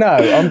 Right, no,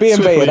 I'm being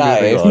So baited what out are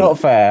you here. It's moving on? not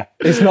fair.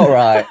 It's not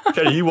right.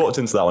 Chelly, you walked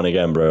into that one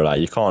again, bro.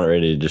 Like, you can't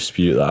really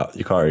dispute that.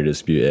 You can't really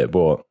dispute it.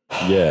 But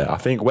yeah, I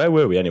think, where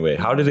were we anyway?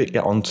 How did it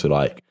get onto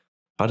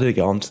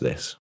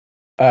this?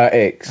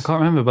 Ix. I can't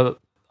remember, but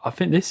I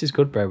think this is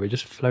good, bro. We're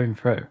just flowing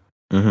through.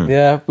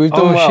 Yeah, we've done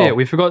Oh well. shit,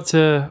 we forgot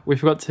to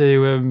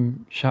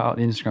shout out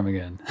the Instagram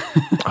again.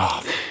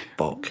 Oh,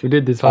 fuck. We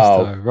did this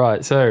last time.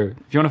 Right, so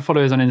if you want to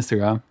follow us on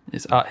Instagram,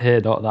 it's at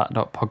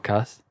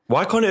here.that.podcast.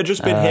 Why can't it have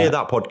just been Hear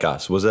That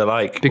Podcast? Was there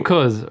like...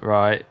 Because,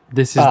 right,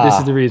 this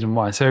is the reason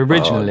why. So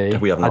originally,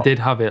 we have I not. did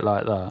have it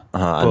like that.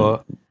 and-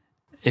 But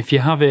if you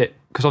have it,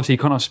 because obviously you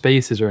can't have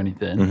spaces or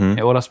anything,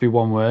 it all has to be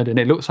one word, and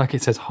it looks like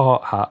it says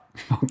Heart Hat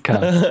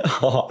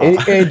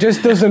Podcast. It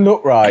just doesn't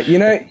look right. You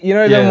know them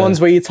Yeah.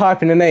 ones where you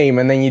type in a name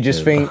and then you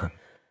just think,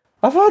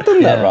 have I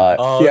done that right?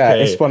 Oh, Yeah,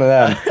 okay. it's one of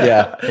them.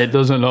 Yeah. It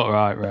doesn't look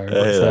right, bro. So,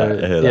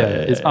 I hear that, yeah,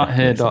 it's yeah, at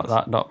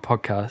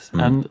here.that.podcast.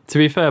 And to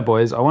be fair,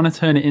 boys, I want to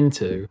turn it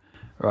into,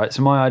 right,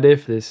 so my idea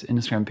for this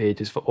Instagram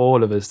page is for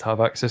all of us to have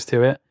access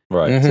to it.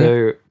 Right.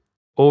 So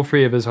all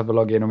 3 of us have a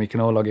login and we can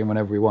all log in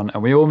whenever we want.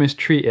 And we almost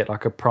treat it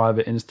like a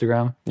private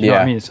Instagram. You know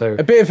what I mean? So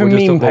A bit of a we'll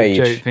just meme upload page.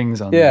 joke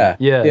things on Yeah,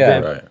 there. yeah.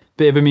 Right.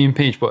 Bit of a meme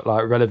page, but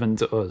like relevant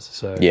to us.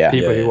 So Yeah.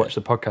 people Yeah, who yeah. watch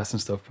the podcast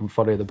and stuff can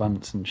follow the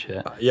bands and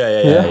shit.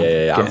 Yeah.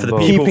 Get And for the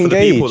involved. people, Keep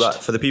engaged.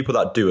 for the people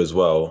that do as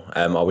well,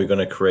 are we going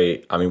to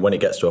create? I mean, when it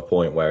gets to a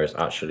point where it's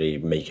actually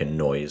making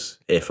noise,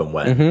 if and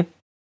when,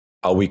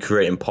 are we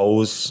creating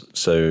polls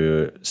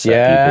so people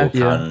Yeah.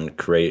 can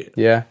create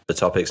Yeah. the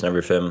topics and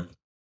everything?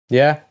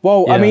 Yeah.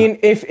 Well, I Yeah. mean,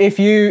 if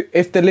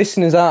the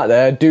listeners out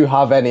there do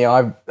have any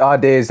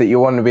ideas that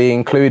you want to be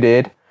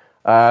included,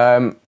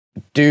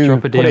 do Drop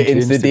a put DM it to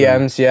into the Instagram.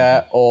 DMs,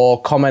 yeah,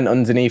 or comment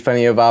underneath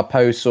any of our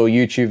posts or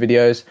YouTube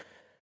videos,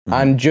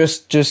 and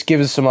just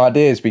give us some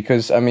ideas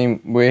because I mean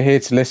we're here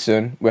to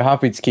listen. We're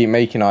happy to keep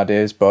making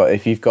ideas, but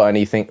if you've got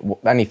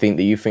anything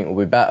that you think will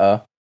be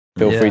better,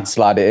 feel free Yeah. to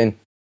slide it in.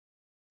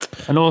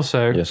 And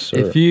also, Yes, sir.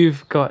 if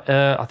you've got,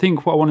 I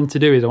think what I wanted to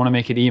do is I want to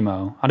make it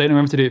email. I don't know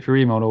whether to do it through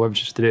email or whether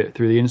just to do it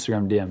through the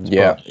Instagram DMs.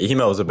 Yeah. but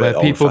Email's a where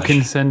bit people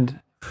old-fashioned. can send,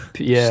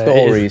 yeah,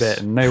 Stories. It is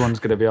a bit. No one's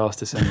going to be asked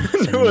to send.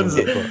 send No one's-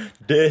 emails,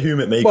 but- Dear whom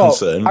it may Well,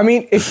 concern. I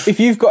mean, if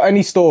you've got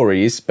any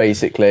stories,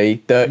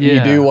 basically, that you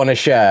Yeah. do want to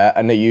share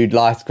and that you'd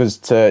like us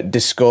to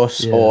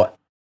discuss Yeah. or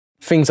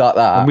things like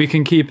that, and we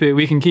can keep it.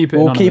 We can keep it.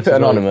 We'll anonymous keep it as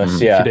well, anonymous,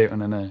 if yeah. you don't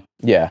want to know.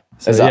 yeah,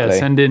 So exactly.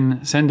 yeah,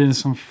 send in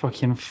some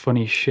fucking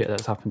funny shit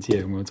that's happened to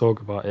you, and we'll talk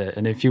about it.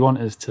 And if you want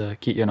us to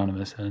keep you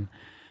anonymous, then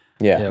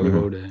yeah, we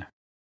will do.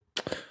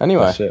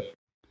 Anyway, That's it.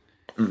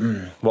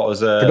 What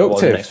was the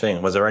Productive. next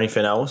thing? Was there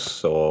anything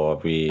else, or are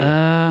we?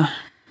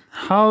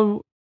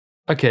 How?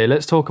 Okay,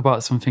 let's talk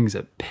about some things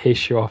that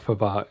piss you off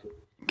about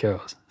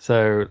girls.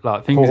 So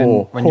like things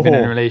when you've been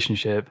in a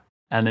relationship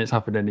and it's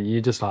happened and you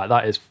just like,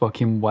 that is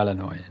fucking well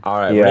annoying. All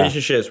right, Yeah.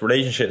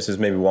 relationships is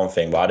maybe one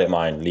thing, but I don't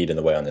mind leading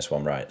the way on this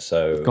one, right?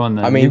 So Go on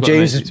then. I mean, You've got the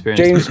most James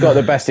experience. got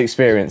the best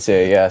experience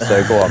here. Yeah,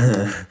 so go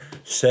on.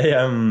 say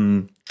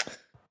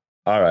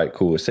all right,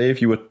 cool. Say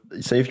if you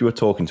were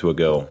talking to a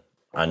girl,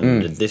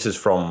 and this is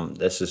from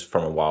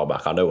a while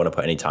back. I don't want to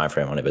put any time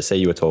frame on it, but say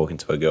you were talking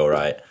to a girl,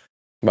 right?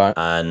 Right.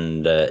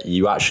 And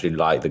you actually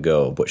liked the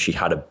girl, but she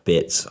had a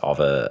bit of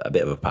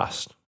a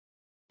past.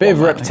 Bit of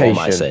One might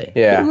reputation. say.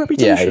 Yeah. Bit of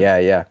reputation.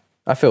 Yeah.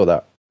 I feel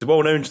that. It's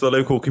well known to the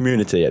local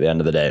community at the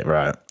end of the day,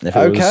 right? If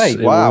Okay,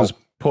 wow. It was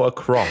put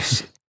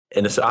across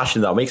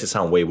actually that makes it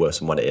sound way worse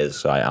than what it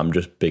is. Right? I'm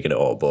just bigging it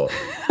up, but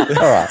All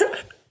right.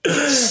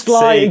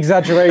 Slight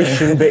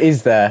exaggeration, but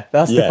is there?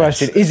 That's the Yes,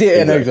 question. Is it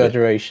an exactly.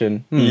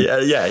 exaggeration? yeah.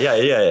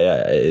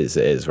 It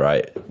is,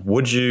 right?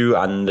 Would you?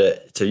 And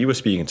so you were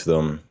speaking to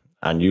them,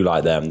 and you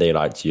liked them, they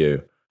liked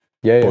you,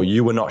 Yeah. but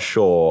you were not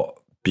sure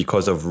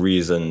because of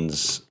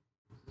reasons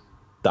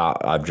that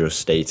I've just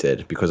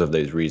stated. Because of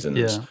those reasons,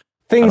 Yeah.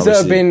 Things that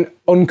have obviously- been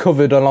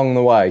uncovered along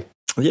the way.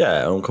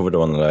 Yeah, uncovered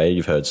on the way.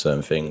 You've heard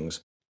certain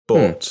things,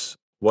 but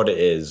what it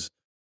is,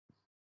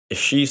 if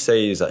she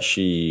says that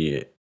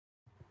she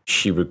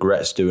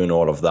regrets doing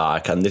all of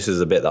that, and this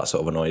is a bit that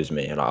sort of annoys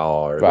me. Like,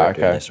 oh, I regret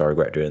doing this, or I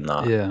regret doing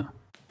that. Yeah.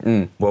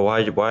 Well,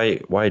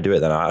 why do it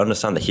then? I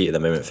understand the heat of the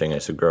moment thing.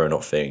 It's a growing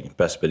up thing,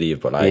 best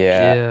believe. But like,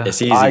 Yeah.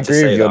 it's easy I to agree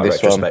say with you on that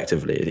this one.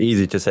 retrospectively. It's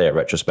easy to say it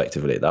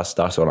retrospectively. That's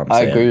what I'm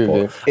I saying. agree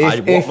with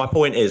But you. my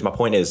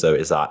point is though,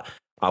 is that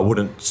I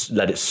wouldn't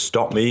let it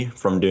stop me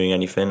from doing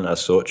anything as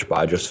such. But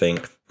I just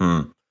think,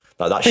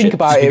 like that. Think shit,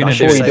 about it You're gonna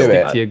before you do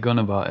stick it. to your gun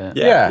about it.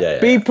 Yeah.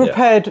 Be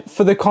prepared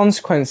for the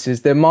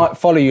consequences that might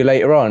follow you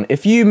later on.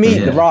 If you meet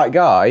the right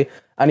guy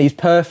and he's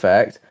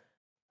perfect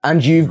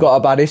and you've got a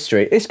bad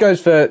history, this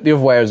goes for the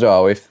other way as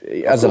well. If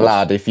as a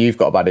lad, if you've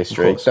got a bad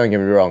history, don't get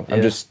me wrong,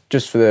 I'm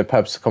just for the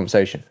purpose of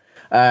conversation.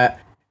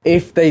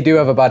 If they do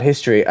have a bad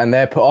history and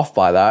they're put off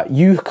by that,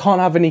 you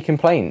can't have any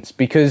complaints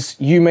because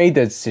you made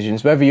those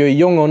decisions, whether you're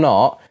young or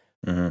not.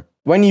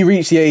 When you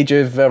reach the age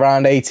of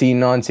around 18,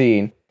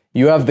 19,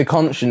 you have the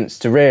conscience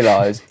to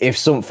realise if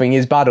something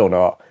is bad or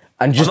not,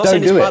 and just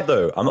don't do it. Bad,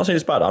 though. I'm not saying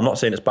it's bad. I'm not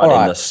saying it's bad All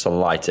right. in the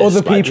slightest.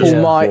 Other Like, people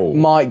just-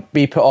 might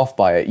be put off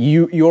by it.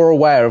 You're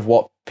aware of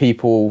what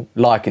people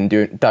like and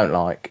don't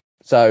like.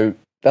 So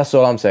that's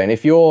all I'm saying.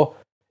 If you're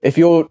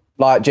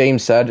like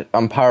James said,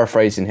 I'm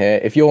paraphrasing here.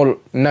 If you're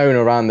known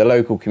around the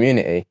local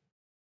community,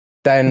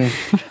 then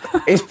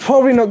it's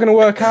probably not going to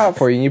work out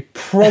for you. You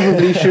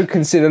probably should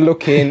consider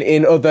looking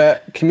in other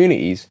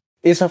communities.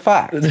 It's a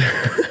fact.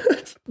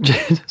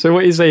 So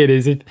what you're saying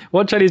is,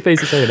 what Chelly's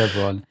basically saying,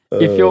 everyone,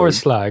 if you're a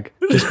slag,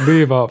 just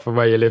move out from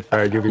where you live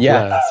there and you'll be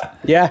blessed.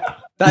 Yeah.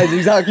 That is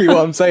exactly what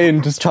I'm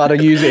saying. Just try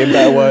to use it in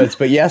better words.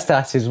 But yes,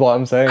 that is what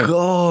I'm saying.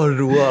 God,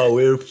 wow,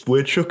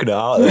 we're chucking it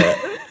out there.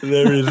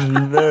 There is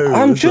no.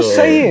 I'm just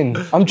saying.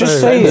 I'm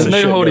just There's saying. shit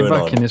no holding going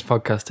back on. in this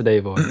podcast today,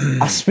 boy.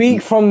 I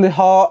speak from the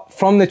heart,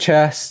 from the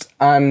chest,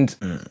 and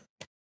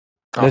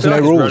there's no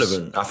rules.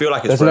 I feel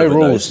like it's There's no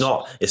relevant. rules.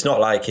 Though. It's not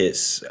like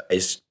it's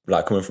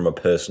like coming from a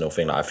personal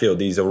thing. Like, I feel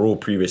these are all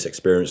previous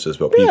experiences,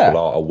 but people Yeah.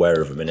 are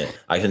aware of them. Innit?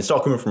 I can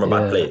start coming from a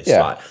bad place.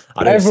 Yeah. Like,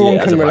 I don't Everyone see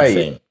it as can a bad relate.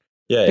 thing.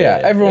 Yeah,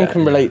 everyone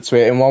can relate to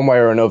it in one way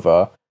or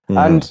another.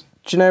 And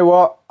do you know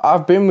what?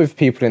 I've been with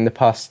people in the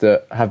past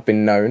that have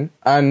been known,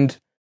 and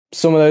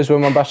some of those were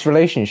my best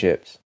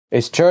relationships.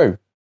 It's true.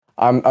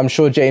 I'm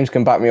sure James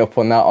can back me up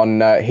on that on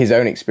his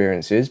own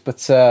experiences,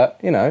 but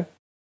you know,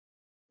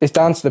 it's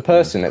down to the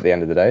person at the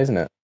end of the day, isn't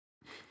it?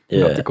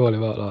 Not to call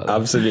him out like that.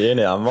 Absolutely,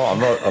 innit?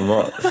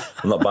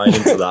 I'm not buying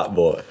into that,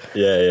 but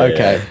yeah.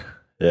 Okay.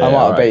 Yeah, I might have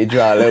alright. baited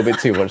you out a little bit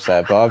too much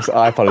there, but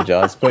I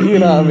apologise. But you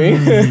know what I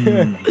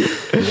mean?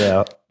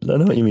 Yeah, I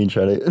know what you mean,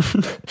 Charlie.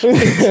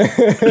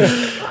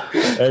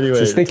 Anyway,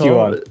 So stick you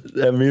on.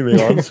 Moving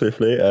on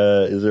swiftly.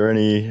 Is there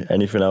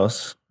anything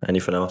else?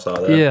 Anything else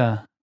out there?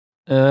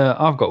 Yeah.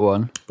 I've got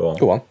one. Go on.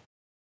 Go on.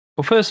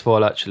 Well, first of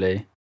all,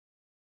 actually,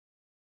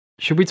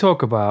 should we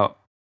talk about...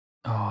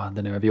 Oh, I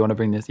don't know if you want to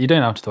bring this... You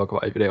don't have to talk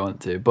about it if you don't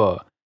want to,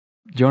 but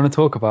do you want to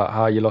talk about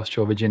how you lost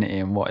your virginity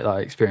and what that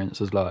experience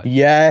was like?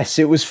 Yes,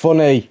 it was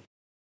funny.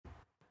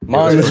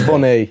 Mine was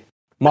funny.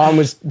 Mine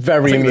was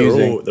very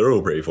amusing. They're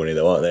all pretty funny,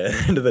 though, aren't they? At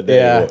the end of the day.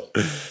 Yeah.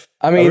 but-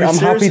 I mean, Are we I'm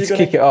happy to seriously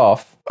kick it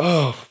off.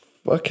 Oh,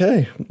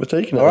 okay. We're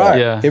taking it. All right.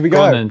 Yeah. here we go.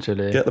 go. On then,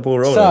 Chile. Get the ball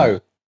rolling.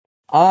 So,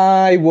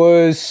 I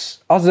was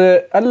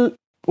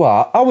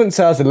well, I wouldn't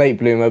say I was a late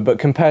bloomer, but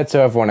compared to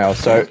everyone else.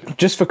 So,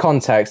 just for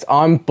context,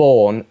 I'm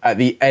born at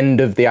the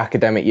end of the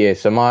academic year.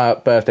 So, my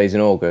birthday's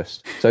in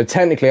August. So,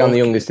 technically, I'm the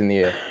youngest in the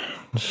year.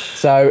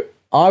 So,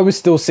 I was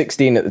still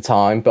 16 at the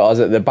time, but I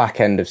was at the back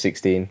end of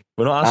 16.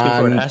 We're not asking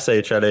for an And-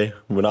 essay, Chelly.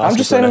 We're not I'm asking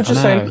just for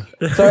saying, an I'm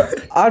just saying.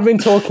 So, I'd been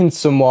talking to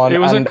someone. It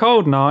was a and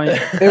cold night.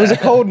 it was a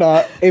cold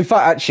night. In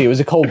fact, actually, it was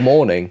a cold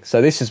morning.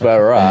 So, this is where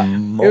we're at. It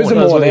was a That's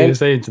what you morning. were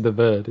saying to the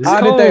bird. It's I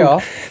had a cold. day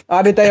off. I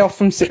had a day off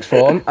from sixth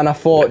form, and I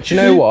thought, do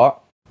you know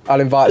what? I'll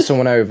invite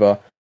someone over.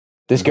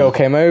 This girl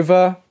came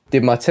over,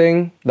 did my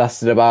thing,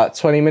 lasted about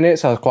 20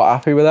 minutes. I was quite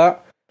happy with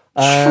that.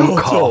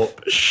 I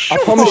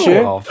Shut promise you.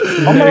 Off.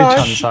 On No my life,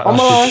 chance that on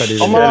my Ashley life,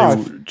 Teddy's on in my there.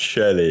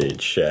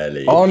 life.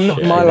 Shelly. On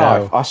my no.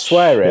 life, I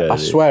swear it. I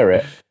Shirley. swear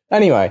it.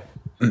 Anyway,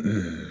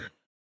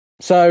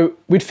 so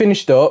we'd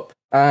finished up,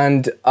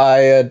 and I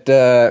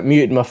had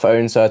muted my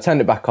phone, so I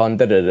turned it back on.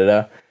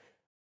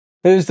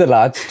 There's the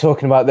lads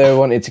talking about they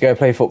wanted to go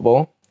play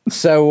football.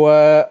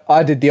 So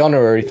I did the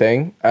honorary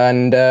thing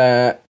and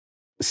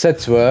said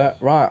to her,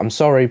 "Right, I'm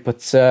sorry,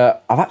 but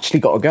I've actually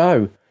got to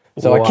go."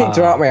 So I kicked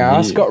her out my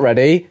house, Yeah. got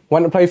ready,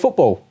 went to play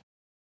football.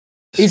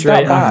 Is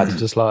Straight that bad? after,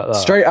 just like that.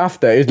 Straight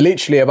after, it was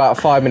literally about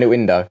a 5-minute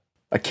window.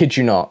 I kid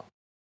you not.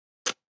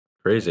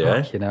 Crazy,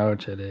 eh? Fucking hell,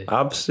 Chili.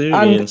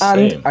 Absolutely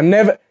insane. And I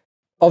never,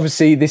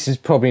 obviously this is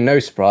probably no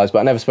surprise, but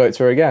I never spoke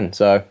to her again.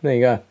 So there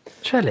you go.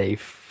 Chili,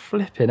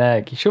 flipping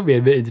egg. You should be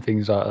admitting to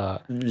things like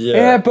that.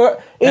 Yeah,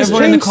 but it's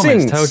Everyone in the changed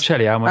comments, since. tell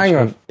Chili how much Hang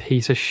of on. a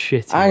piece of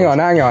shit he Hang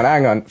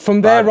is. on.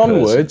 From there Bad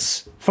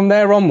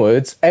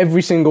onwards,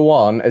 every single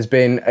one has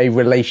been a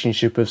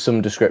relationship of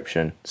some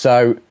description.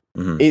 So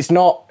it's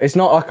not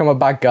like I'm a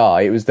bad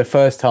guy. It was the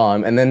first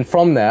time, and then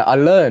from there, I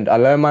learned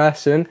my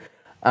lesson,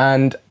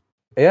 and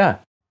yeah,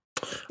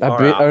 I've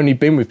only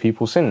been with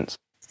people since.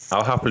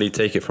 I'll happily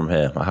take it from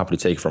here.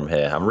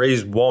 I've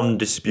raised one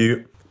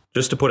dispute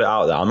just to put it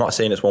out there. I'm not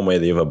saying it's one way or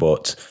the other,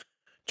 but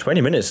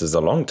 20 minutes is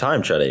a long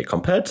time, Chelly,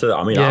 compared to,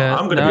 I'm going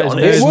to be honest.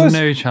 There's It was-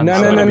 no chance. no,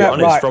 I'm no, going to be no,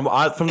 honest.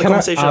 right. From the Can I-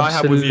 conversation I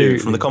had with you,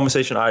 from the Absolutely.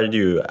 conversation I had with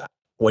you,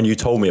 when you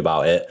told me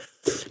about it,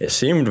 it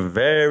seemed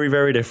very,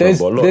 very different.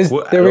 But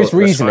look, there is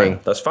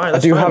reasoning. That's fine. I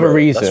do have a bro.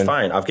 reason. That's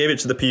fine. I've gave it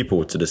to the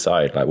people to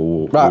decide. Like,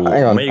 we'll Hang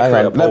on. create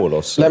a poll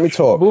or something. Let me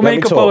talk. We'll Let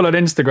make me a talk. poll on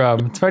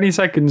Instagram, 20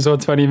 seconds or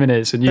 20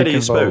 minutes, and you Chelly, can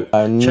you vote. spoke.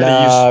 Chelly,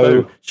 no.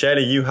 you spoke.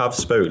 Chelly, you have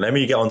spoke. Let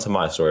me get on to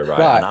my story, right?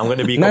 Right. And I'm going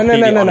to be no,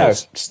 completely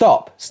honest.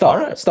 Stop.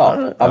 Alright, Stop.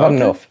 alright, I've had okay.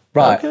 enough.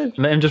 Right. Okay.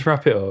 Let him just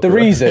wrap it up. The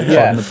reason,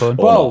 yeah. the pun.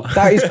 Well,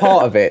 that is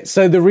part of it.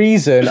 So the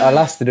reason I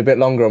lasted a bit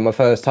longer on my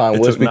first time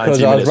was took because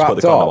 19 I was minutes to put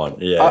wrapped the condom up. on.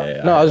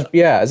 Yeah, No,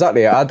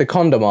 exactly. I had the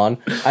condom on,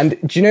 and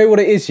do you know what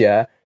it is?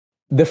 Yeah,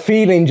 the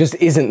feeling just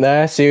isn't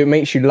there, so it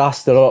makes you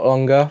last a lot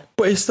longer.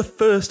 But it's the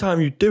first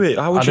time you do it.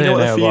 How would I you know don't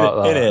what the know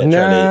about feeling in that. it, No,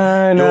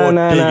 Chelly? no, You're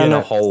no, no, digging no.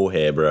 a hole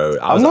here, bro.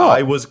 not.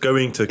 I was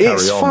going to carry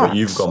It's on, but facts.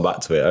 you've gone back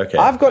to it. Okay.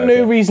 I've got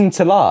no reason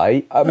to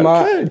lie. My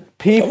Okay.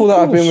 people Of that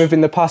I've been course. with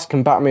in the past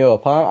can back me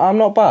up. I'm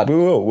not bad. We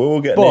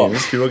will get But-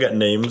 names. We will get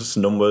names,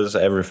 numbers,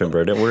 everything,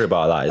 bro. Don't worry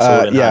about that. It's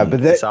all in Yeah, hand.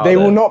 but It's out they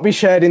will there. not be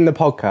shared in the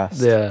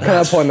podcast. Yeah. Can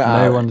I point that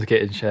No out? one's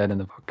getting shared in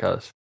the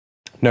podcast.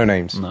 No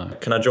names. No.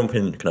 Can I jump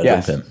in?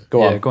 Yes. Jump in?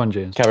 Go on. Yeah, go on,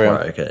 James. Carry on.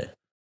 Right, okay.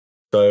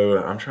 So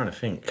I'm trying to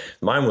think.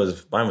 Mine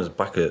was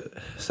back at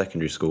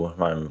secondary school.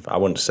 I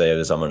wouldn't say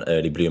I'm an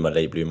early bloomer,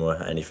 late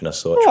bloomer, anything of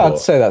such. Well, I'd but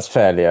say that's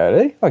fairly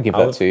early. I'll give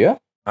that to you.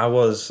 I'm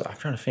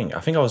trying to think. I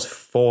think I was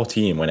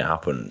 14 when it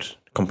happened.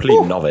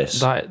 Complete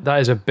novice. That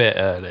is a bit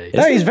early.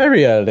 That is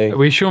very early.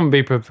 We shouldn't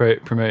be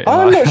promoting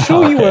I'm that. not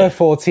sure you were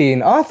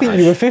 14. I think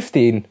you were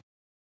 15.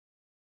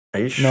 Are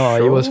you No,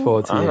 sure? he was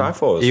 14. I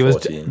thought he it was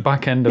was 14.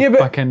 back end of Yeah, but-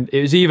 back end.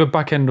 It was either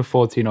back end of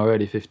 14 or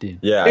early 15.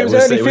 Yeah, It was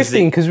early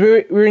 15 because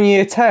we were in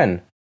year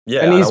 10.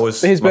 Yeah, And I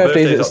his my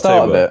birthday's at the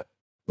start of it.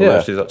 My Yeah.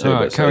 birthday's October.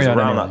 Alright, So carry it was on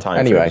around anyway. that time.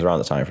 Anyway. It was around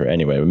the time for it.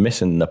 Anyway, we're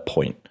missing the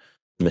point.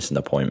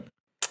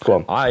 Go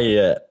on.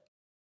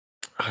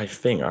 I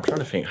think I'm trying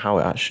to think how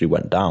it actually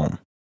went down.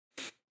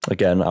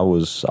 Again, I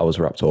was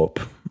wrapped up,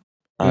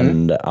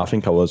 and I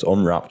think I was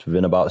unwrapped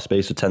within about a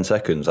space of 10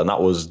 seconds, and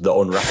that was the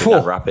unwrapping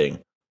and wrapping.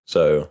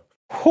 So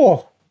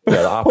Oh.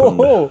 yeah, that happened.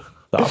 Oh.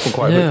 That happened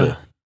quite Yeah. quickly.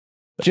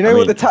 Do you know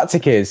what the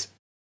tactic is?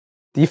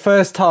 Your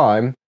first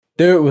time,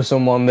 do it with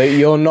someone that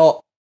you're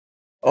not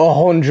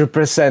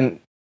 100%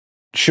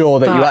 sure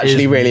that you That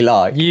actually is- really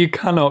like. You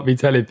cannot be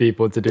telling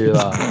people to do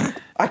that.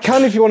 I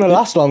can if you want to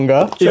last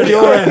longer. If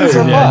you're at It's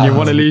home a and you fact.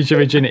 want to lose your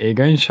virginity,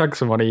 go and shag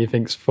someone who you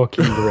think's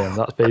fucking grim.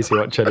 That's basically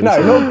what Chelly's No,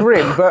 saying. not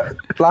grim, but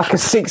like a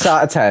 6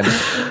 out of 10.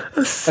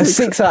 A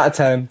 6 out of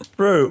 10.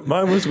 Bro,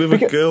 mine was with a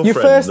girlfriend. Your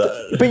first,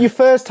 that- but your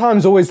first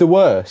time's always the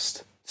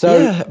worst. So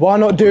Yeah. why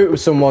not do it with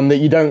someone that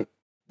you don't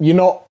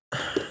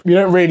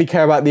really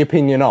care about the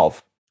opinion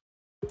of?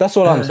 That's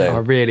what I'm I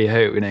saying. really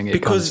hope we don't get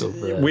because cancelled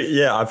for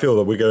this. I feel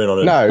that we're going on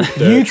a No, dirt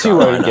you track two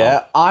right won't now.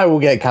 get. I will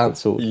get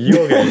cancelled.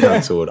 You're getting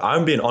cancelled.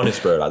 I'm being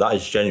honest, bro. Like that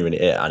is genuinely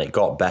it, and it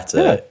got better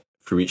Yeah.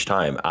 through each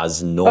time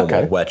as normal.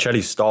 Okay. Where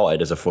Chelly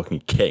started as a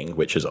fucking king,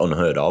 which is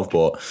unheard of,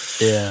 but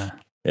Yeah.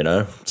 you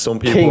know, some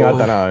people, King, I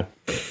don't know.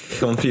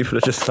 some people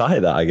are just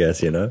like that, I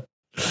guess. You know.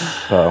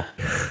 Well,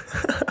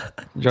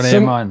 Johnny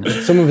Some- and mine.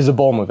 some of us are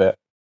born with it.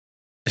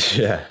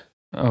 Yeah.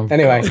 Oh,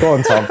 Anyway, go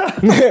on, Tom.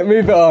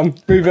 Move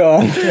it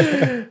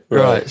on.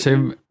 Right.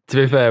 So to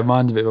be fair,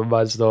 mine's a bit of a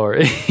bad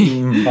story.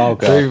 Oh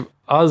god. So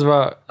I was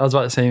about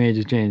the same age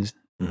as James,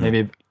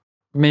 maybe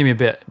a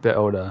bit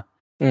older.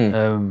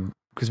 Mm.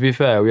 Because to be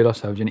fair, we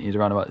lost our virginities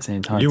around about the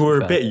same time. You to be were a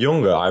fair. bit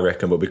younger, I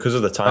reckon, but because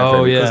of the time Oh,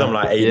 frame, because yeah. I'm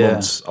like 8 Yeah.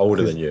 months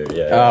older than you.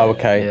 Yeah. Oh,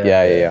 okay.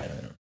 Yeah.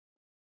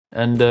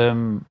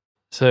 And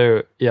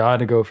so yeah, I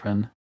had a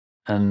girlfriend,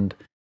 and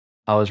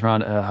I was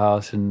round at her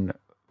house, and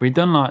we'd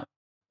done like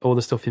all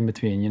the stuff in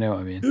between. You know what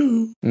I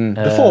mean?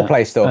 The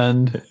foreplay stuff.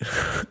 And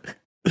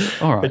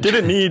All I right.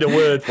 didn't need a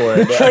word for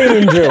it. But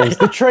Training drills.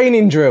 The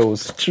training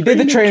drills. You did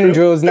the training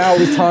drills. Now it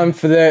was time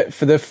for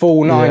the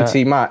full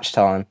 90 match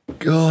time.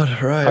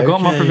 God, right. I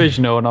got my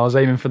provisional and I was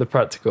aiming for the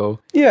practical.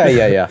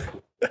 Yeah.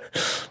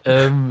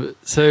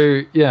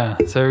 So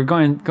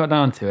got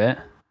down to it.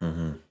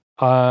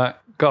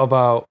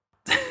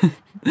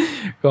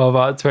 Got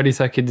about 20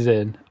 seconds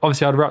in.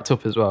 Obviously, I'd wrapped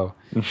up as well,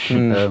 which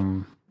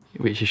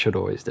you should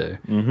always do.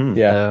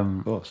 Yeah.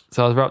 Of course.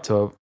 So I was wrapped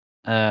up,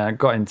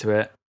 got into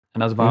it,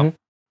 and I was about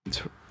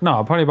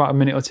probably about a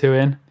minute or two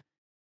in.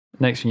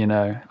 Next thing you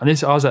know, and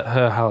I was at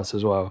her house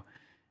as well.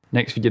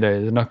 Next thing you know,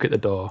 there's a knock at the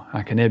door.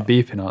 I can hear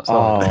beeping outside.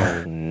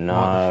 Oh no!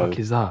 What the fuck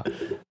is that?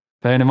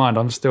 Bearing in mind,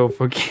 I'm still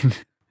fucking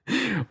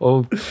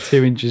all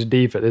 2 inches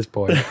deep at this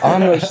point. I'm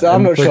not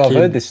sure I've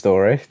heard this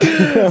story.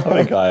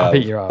 I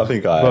think you're right. I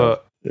think I have.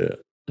 But Yeah.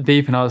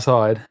 beeping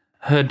outside,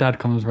 her dad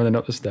comes running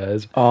up the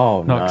stairs,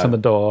 Oh knocks no! on the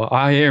door.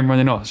 I hear him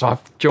running up, so I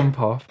jump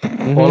off.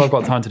 All I've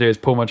got time to do is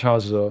pull my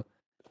trousers up.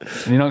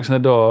 And he knocks on the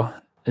door,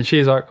 and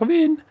she's like, "Come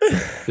in."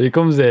 So he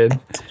comes in,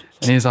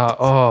 and he's like,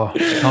 "Oh,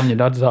 Tom, your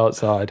dad's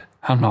outside."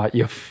 I'm like,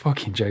 "You're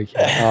fucking joking."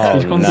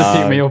 He's come to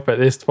pick me up at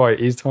this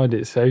point. He's timed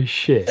it so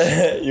shit.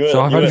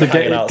 So I've had to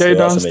go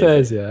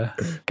downstairs,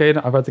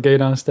 I've had to go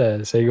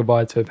downstairs, say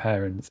goodbye to her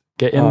parents,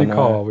 get in the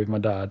car with my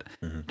dad,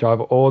 drive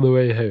all the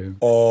way home.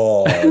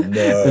 Oh,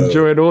 no. And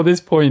during all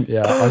this point,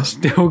 I've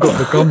still got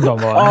the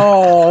condom on.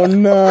 Oh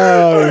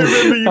no!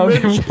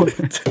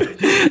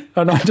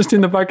 And I'm just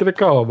in the back of the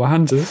car. My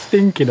hands are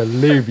stinking of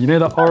lube. You know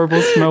that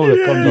horrible smell that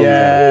condoms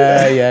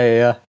have?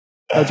 Yeah.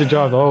 I had to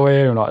drive the whole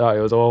way home like that.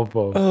 It was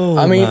awful. Oh,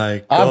 I mean, my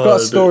God. I've got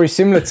a story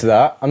similar to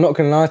that. I'm not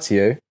going to lie to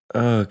you.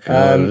 Oh,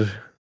 God.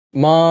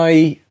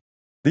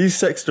 These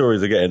sex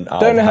stories are getting out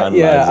don't of know. hand.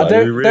 Yeah, lads. I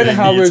don't really know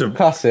how need we to- would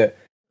class it.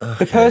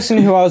 Okay. The person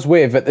who I was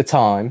with at the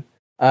time,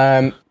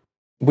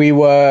 we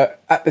were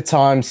at the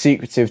time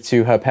secretive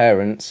to her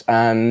parents,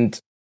 and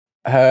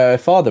her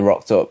father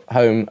rocked up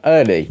home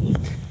early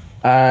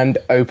and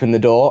opened the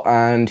door,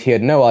 and he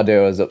had no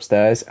idea I was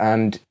upstairs.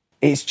 And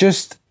it's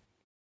just,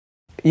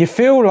 you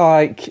feel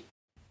like,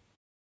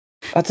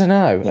 I don't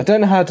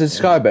know how to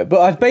describe it,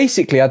 but I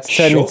basically had to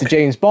turn into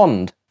James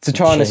Bond to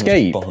try and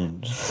escape.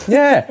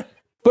 Yeah,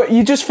 but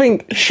you just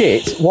think,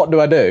 shit, what do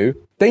I do?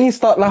 Then you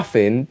start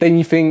laughing, then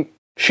you think,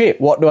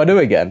 shit, what do I do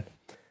again?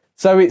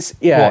 So it's,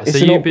 it's So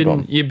an you've awkward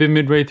one. been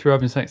midway through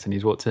having sex and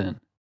he's walked in?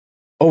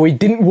 Oh, we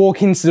didn't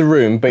walk into the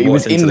room, but he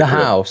was Walked into in the the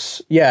crib.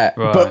 house. Yeah,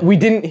 Right. but we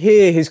didn't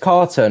hear his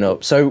car turn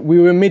up, so we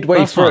were midway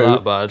That's through.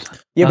 not that bad.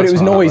 Yeah, but it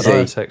was That's not that bad. I noisy.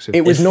 had sex with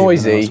It was people and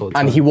that noisy, sort of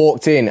and time. he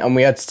walked in, and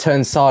we had to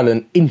turn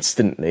silent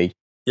instantly.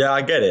 Yeah,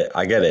 I get it.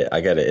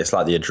 It's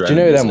like the adrenaline. Do you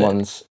know them isn't it?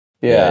 ones?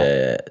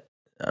 Yeah.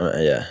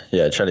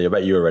 Yeah. Charlie, I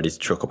bet you were ready to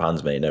chuck up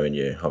hands, mate, knowing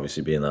you,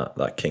 obviously being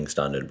that king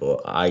standard.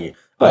 But I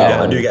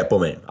do get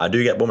bummy. I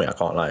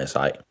can't lie. It's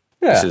like,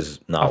 this is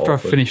now After I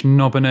awkward. finished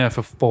knobbing air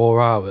for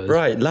 4 hours.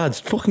 Right,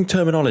 lads, fucking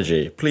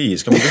terminology,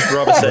 please. Can we just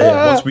rather say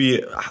once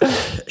we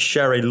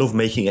share a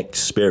lovemaking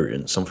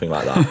experience, something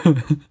like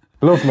that?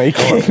 Love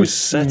making. We're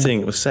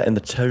setting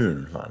the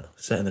tone, man.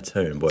 Setting the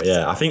tone. But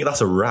yeah, I think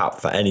that's a wrap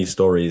for any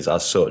stories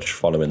as such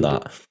following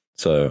that.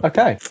 So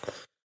Okay.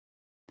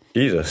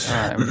 Jesus. All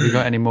right, have you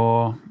got any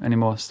more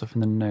stuff in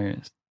the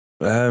notes?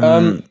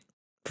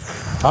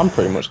 I'm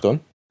pretty much done.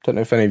 Don't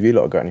know if any of you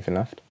lot have got anything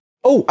left.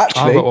 Oh,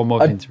 actually, I've got one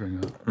more thing to bring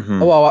up.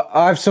 well,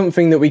 I have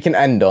something that we can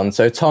end on.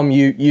 So, Tom,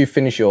 you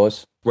finish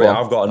yours. Wait, Go on.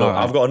 I've got another.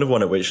 Alright. I've got another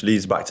one which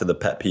leads back to the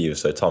pet peeve.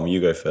 So Tom, you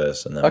go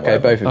first, and then Okay,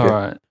 whatever. both of All you.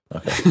 right.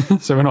 Okay.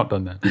 So we're not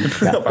done then.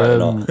 Apparently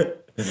not.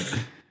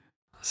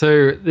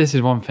 So this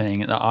is one thing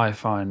that I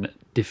find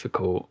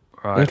difficult,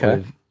 right?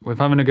 Okay. With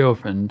having a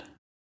girlfriend,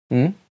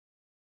 Mm?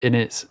 and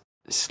it's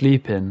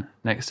sleeping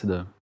next to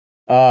them.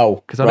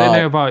 Oh, Because I don't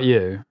know about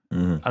you.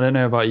 Mhm. I don't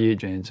know about you,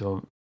 James,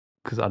 or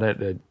because I don't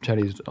know.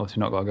 Chelly's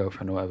obviously not got a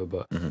girlfriend or whatever,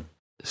 but Mhm.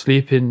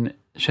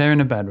 sharing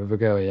a bed with a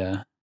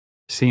girl,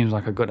 seems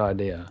like a good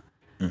idea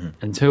Mhm.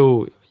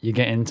 until you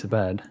get into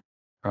bed,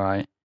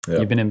 right? Yeah.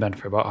 You've been in bed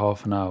for about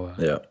half an hour.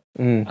 Yeah.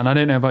 Mm. And I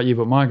don't know about you,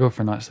 but my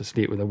girlfriend likes to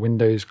sleep with the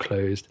windows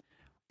closed,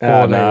 four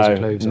Oh, layers no. of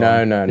clothes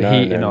No, on, no, the no,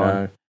 heating no, on.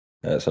 no.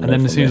 That's a And no then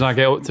for as soon as me. I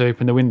get up to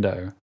open the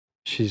window,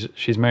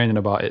 she's moaning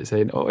about it,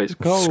 saying, "Oh, it's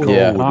cold."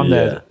 Yeah. And I'm Yeah.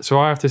 there, so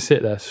I have to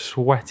sit there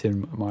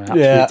sweating my absolute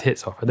Yeah.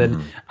 tits off. And then,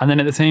 Mhm. and then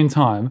at the same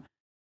time,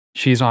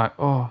 she's like,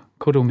 "Oh,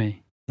 cuddle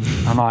me."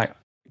 I'm like,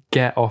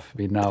 "Get off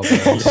me now, bro.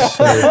 It's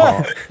so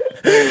hot."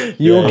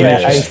 You'll Yeah,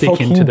 get yeah. a Sticking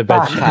fucking to the bed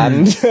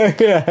backhand.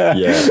 Yeah.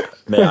 Yeah,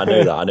 mate, I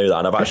know that,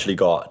 and I've actually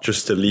got,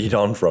 just to lead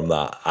on from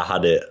that, I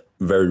had it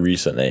very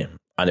recently,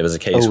 and it was a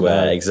case Oh,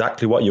 where no.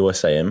 exactly what you were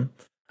saying,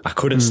 I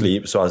couldn't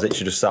sleep, so I was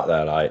literally just sat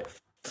there like,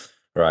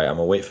 right, I'm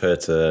gonna wait for her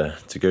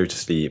to go to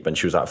sleep, and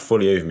she was like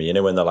fully over me. You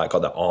know when they're like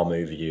got their arm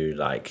over you,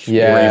 like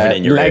Yeah, breathing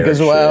in your leg ear as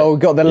and well. shit.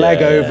 Got the leg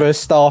Yeah. over,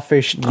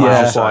 starfish. I was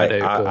Yeah. just like,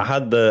 Wide open. I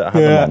had the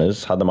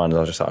manners. I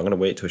was just like, I'm gonna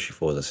wait till she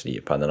falls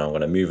asleep, and then I'm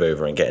gonna move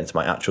over and get into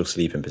my actual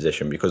sleeping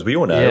position, because we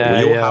all know Yeah,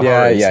 we all yeah. have Yeah,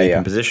 our own yeah, sleeping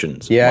yeah.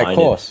 positions. Yeah, of Mine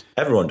course. is-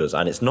 everyone does,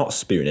 and it's not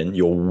spooning.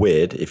 You're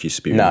weird if you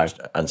spoon No.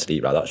 and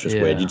sleep like that's just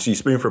Yeah. weird. You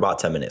spoon for about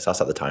 10 minutes.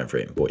 That's at the time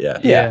frame, but yeah.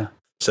 Yeah.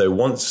 So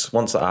once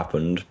that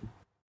happened,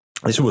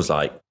 this was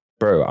like,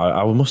 bro,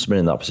 I must have been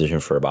in that position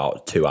for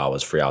about 2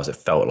 hours, 3 hours. It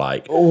felt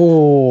like.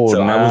 Oh,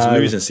 so no. I was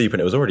losing sleep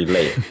and it was already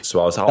late. So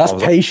I was. That's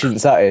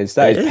patience. That is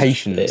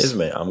patience. It is,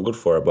 mate. I'm good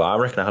for it. But I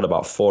reckon I had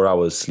about 4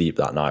 hours sleep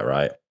that night,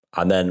 right?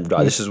 And then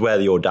this is where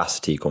the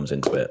audacity comes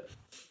into it.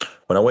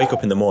 When I wake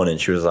up in the morning,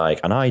 she was like,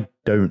 and I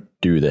don't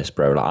do this,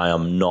 bro. Like, I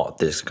am not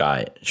this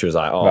guy. She was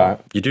like, oh,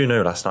 you do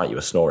know last night you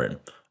were snoring.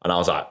 And I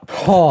was like,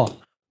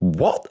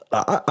 what?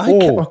 I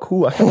kept my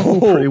cool. I kept my cool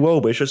pretty well,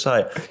 but it's just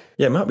like,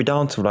 yeah, it might be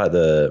down to like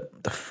the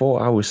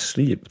 4 hours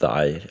sleep that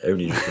I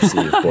only just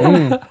received.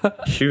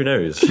 But who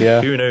knows?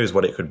 Yeah. Who knows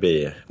what it could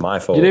be? My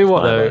fault. You know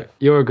what though? Mate.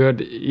 You're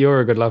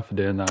a good lad for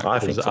doing that. I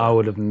think so. I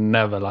would have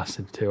never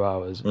lasted 2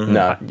 hours.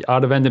 No.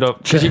 I'd have ended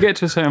up because you get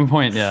to a certain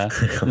point, yeah.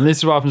 And this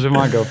is what happens with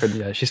my girlfriend.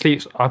 Yeah, she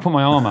sleeps. I put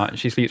my arm out, and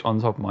she sleeps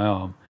on top of my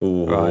arm.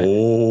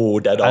 Ooh,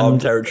 dead arm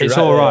territory. It's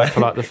all right for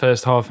like the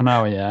first half an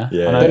hour, yeah.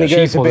 Yeah. And Then it she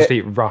goes a falls bit-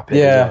 asleep rapid.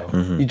 Yeah. As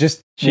well. You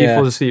just She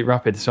falls asleep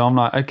rapid, so I'm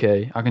like,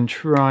 okay, I can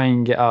try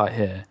and get out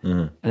here.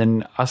 And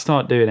then I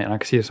start doing it, and I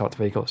can see her start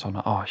to wake up. So I'm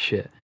like, oh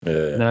shit. Yeah.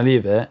 And then I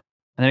leave it,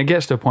 and then it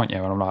gets to a point,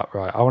 yeah, when I'm like,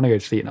 right, I want to go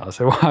to sleep now.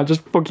 So I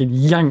just fucking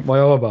yank my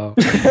arm out,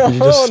 and she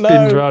just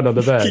spins around on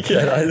the bed.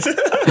 Yeah, nice.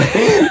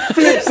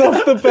 flips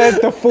off the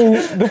bed, the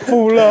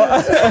full lot.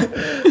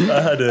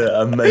 I had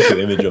a mental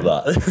image of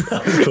that.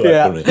 That was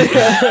quite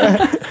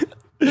funny.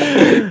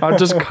 I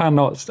just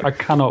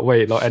cannot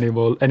wait like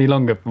any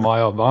longer for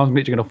my arm. I'm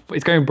literally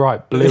it's going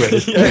bright blue.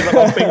 Yeah,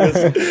 my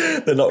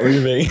fingers, they're not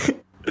moving.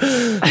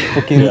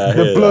 Fucking,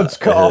 the blood's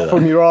cut off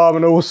from your arm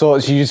and all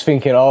sorts. You're just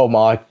thinking, oh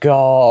my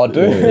God.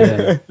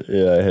 Yeah,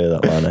 I hear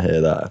that, man. I hear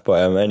that.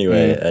 But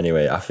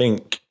anyway, I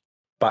think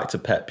back to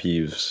pet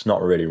peeves,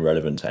 not really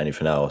relevant to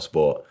anything else,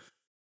 but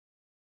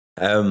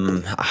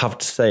I have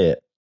to say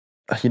it.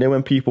 You know,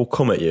 when people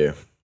come at you,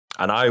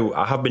 and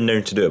I have been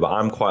known to do it, but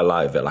I'm quite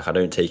light of it. Like, I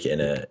don't take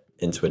it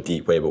into a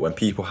deep way. But when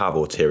people have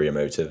ulterior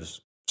motives,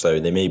 so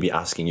they may be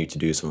asking you to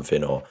do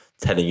something or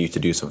telling you to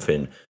do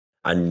something,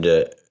 and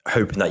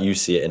hoping that you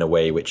see it in a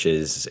way which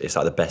is it's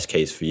like the best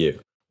case for you,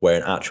 where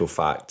in actual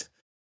fact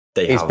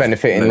it's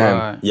benefiting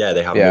them. Yeah,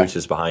 they have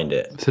motives behind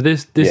it. So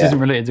this isn't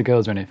related to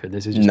girls or anything.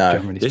 This is just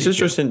generally. This is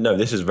just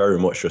this is very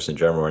much just in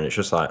general, and it's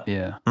just like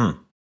you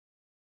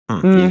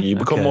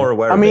become more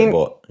aware of it.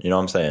 But you know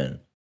what I'm saying.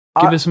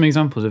 Give us some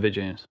examples of it,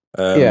 James.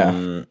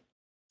 Right.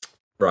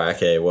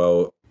 Okay.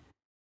 Well,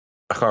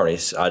 I can't really.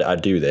 I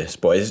do this,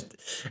 but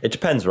it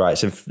depends, right?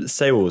 So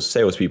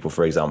salespeople,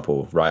 for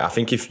example, right? I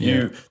think if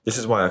you, this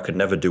is why I could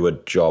never do a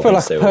job in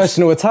like sales. A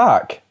personal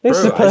attack. This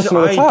is a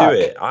personal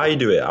attack. I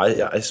do it.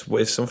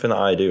 It's something that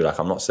I do. Like,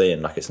 I'm not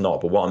saying like it's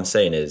not, but what I'm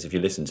saying is, if you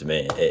listen to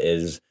me, it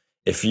is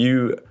if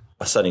you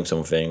are selling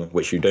something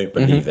which you don't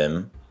believe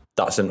in,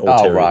 that's an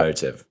ulterior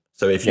motive.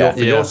 So if you're for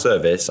your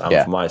service and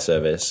for my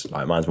service,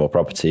 like mine's more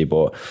property,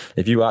 but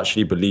if you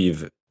actually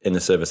believe in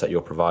the service that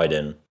you're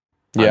providing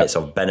and it's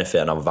of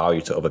benefit and of value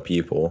to other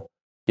people,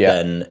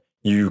 then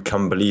you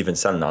can believe in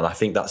selling that. And I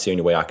think that's the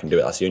only way I can do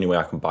it. That's the only way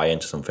I can buy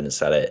into something and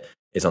sell it,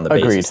 is on the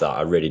basis that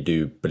I really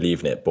do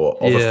believe in it.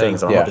 But other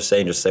things, and I'm not just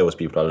saying just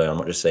salespeople alone, I'm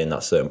not just saying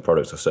that certain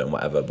products or certain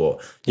whatever,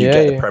 but you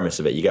get the premise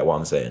of it. You get what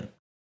I'm saying.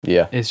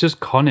 Yeah, it's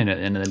just conning at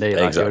the end of the day.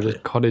 Like, exactly. You're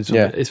just conning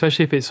something,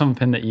 especially if it's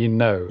something that you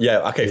know.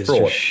 Yeah, okay,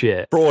 fraud. Just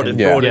shit. Fraud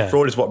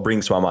is what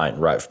brings to my mind,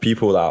 right? For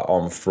people that are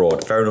on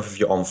fraud, fair enough if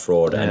you're on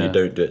fraud and you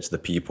don't do it to the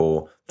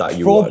people that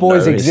you fraud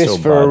boys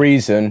exist for a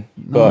reason,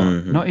 but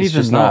not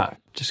even that. Not.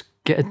 Just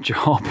get a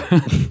job.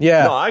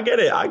 No, I get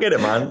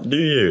it, man. Do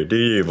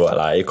you? But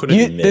like, it couldn't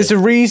be me. There's a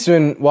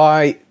reason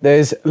why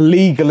there's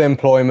legal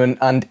employment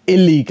and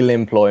illegal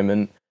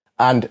employment,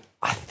 and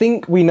I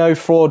think we know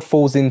fraud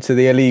falls into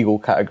the illegal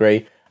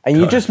category. And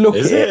you just look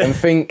at it and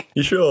think,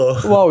 you sure?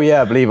 Well,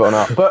 yeah, believe it or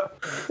not. But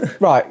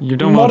right, you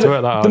don't want to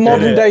work that hard. The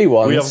modern day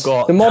ones, we have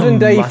got the modern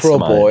day fraud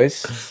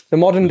boys, the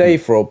modern day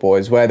fraud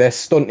boys, where they're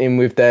stunting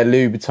with their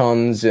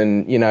Louboutins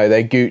and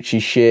their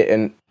Gucci shit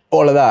and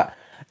all of that.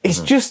 It's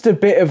just a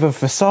bit of a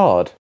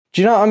facade.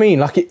 Do you know what I mean?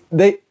 Like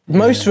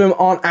most of them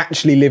aren't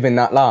actually living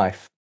that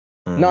life.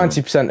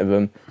 90% of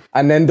them,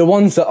 and then the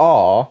ones that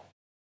are,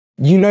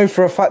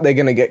 for a fact they're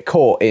going to get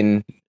caught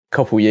in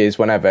couple years,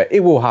 whenever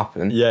it will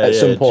happen at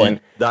some point.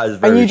 That is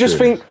very and you just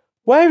true. think,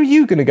 where are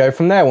you going to go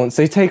from there once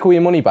they take all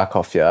your money back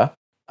off you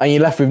and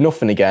you're left with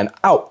nothing again?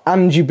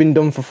 And you've been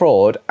done for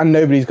fraud and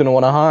nobody's going to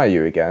want to hire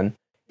you again.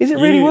 Is it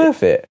really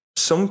worth it?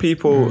 Some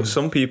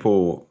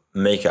people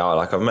make it out.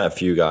 Like, I've met a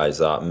few guys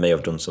that may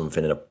have done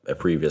something in a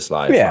previous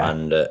life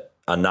and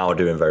are now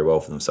doing very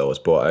well for themselves.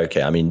 But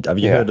okay, I mean, have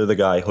you heard of the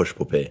guy Hush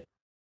Puppy?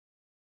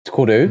 It's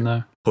called who?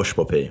 No. Hush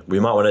Puppy. We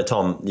might want to,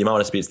 Tom, you might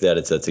want to speak to the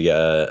editor to get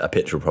a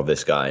picture of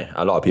this guy.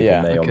 A lot of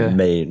people may or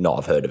may not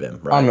have heard of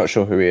him. Right? I'm not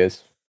sure who he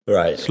is.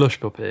 Right. Slush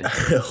Puppy.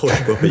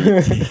 Hush Puppy.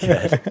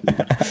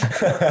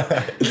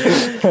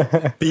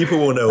 People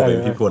will know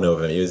him. People will know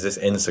of him. He was this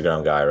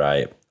Instagram guy,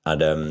 right?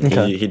 And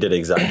he did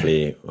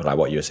exactly like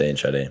what you were saying,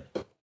 Shelley.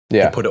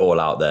 Yeah. He put it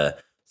all out there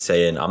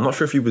saying, I'm not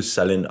sure if he was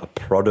selling a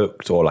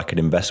product or like an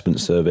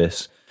investment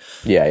service,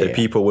 Yeah.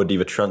 People would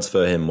either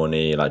transfer him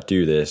money, like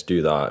do this,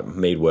 do that,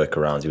 made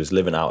workarounds. He was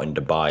living out in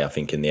Dubai, I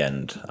think, in the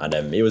end. And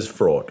it was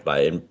fraud.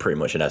 Like, pretty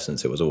much in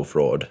essence, it was all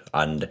fraud.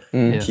 And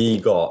he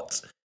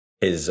got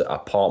his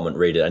apartment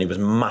raided, and he was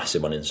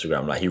massive on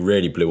Instagram. Like, he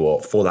really blew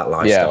up for that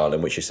lifestyle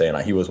in which you're saying,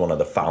 like, he was one of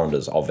the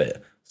founders of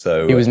it.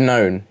 So he was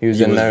known. He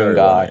was a known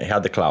guy. He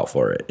had the clout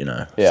for it, you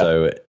know. Yeah.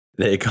 So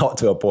it got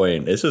to a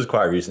point. This was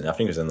quite recent. I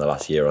think it was in the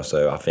last year or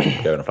so. I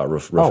think going off like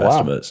rough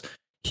estimates.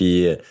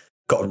 He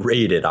got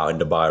raided out in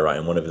Dubai, right,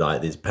 in one of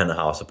like these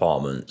penthouse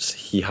apartments.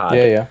 He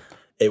had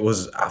it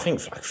was, I think,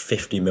 like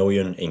 50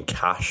 million in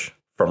cash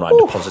from like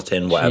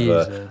depositing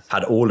whatever. Jesus.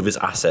 Had all of his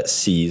assets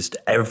seized,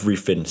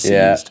 everything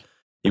seized.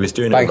 He was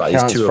doing it with like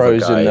his 2 other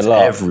guys,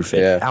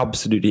 everything,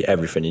 absolutely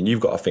everything. And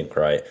you've got to think,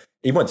 right,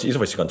 he's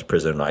obviously gone to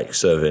prison, like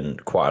serving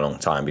quite a long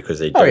time because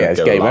they don't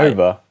it's game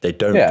over. They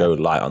don't go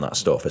light on that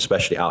stuff,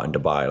 especially out in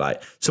Dubai.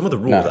 Like some of the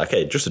rules,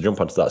 okay, just to jump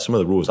onto that, some of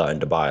the rules out in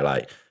Dubai,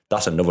 like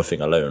that's another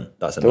thing alone.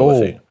 That's another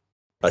thing.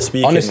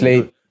 Like,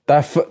 honestly,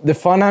 the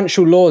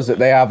financial laws that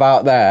they have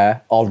out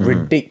there are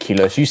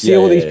ridiculous. You see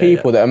all these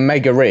people that are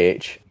mega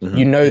rich,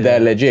 you know they're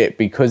legit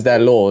because their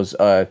laws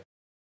are.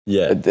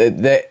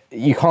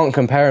 You can't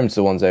compare them to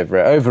the ones over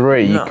it. Over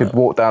here, you could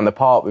walk down the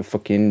park with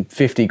fucking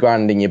 50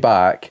 grand in your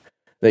back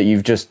that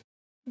you've just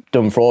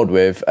done fraud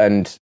with,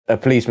 and a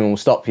policeman will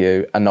stop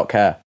you and not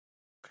care.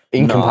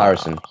 In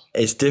comparison,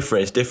 it's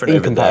different. It's different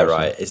over there,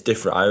 right? It's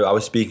different. I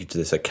was speaking to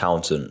this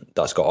accountant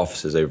that's got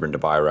offices over in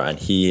Dubai, right? And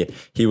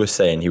he was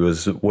saying he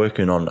was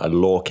working on a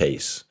law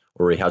case,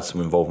 or he had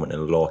some involvement in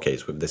a law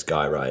case with this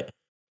guy, right?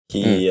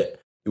 He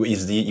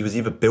was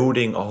either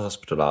building a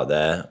hospital out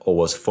there or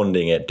was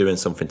funding it, doing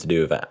something to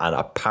do with it. And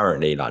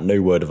apparently, like,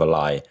 no word of a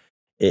lie,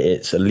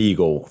 it's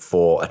illegal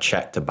for a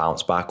check to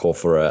bounce back or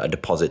for a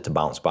deposit to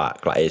bounce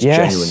back. Like, it's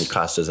genuinely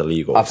classed as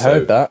illegal. I've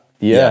heard that.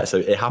 Yeah. So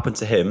it happened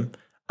to him.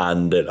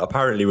 And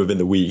apparently within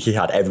the week, he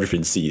had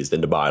everything seized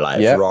in Dubai. Like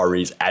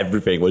Ferraris,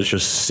 everything was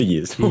just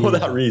seized for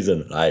that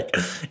reason. Like,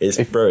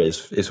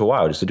 it's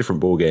wild. It's a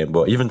different ball game.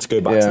 But even to go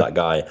back to that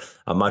guy,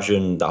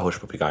 imagine that Hush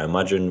Puppy guy.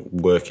 Imagine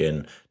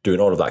working, doing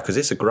all of that. Because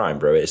it's a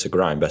grind, bro. It's a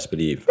grind, best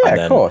believe. Yeah, and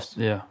then, of course.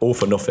 Yeah. All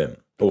for nothing.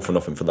 All for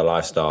nothing for the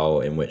lifestyle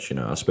in which, you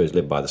know, I suppose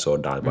live by the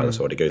sword, die by the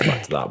sword. It goes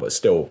back to that. But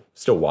still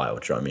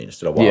wild, do you know what I mean? It's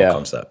still a wild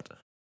concept.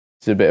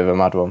 It's a bit of a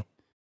mad one.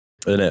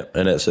 Isn't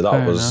it? So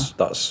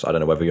that's, I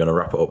don't know whether you're going to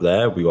wrap it up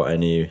there. We got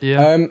any?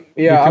 Yeah.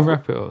 I've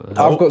wrap it up.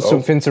 I've got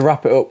something to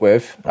wrap it up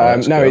with.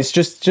 It's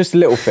just a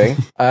little thing.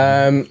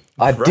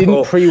 I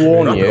didn't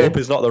pre-warn you. Wrap up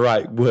is not the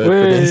right word for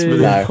this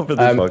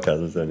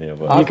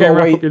podcast. You can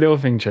wrap up your little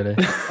thing, Chili.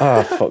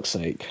 Oh, fuck's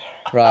sake.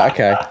 Right,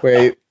 okay.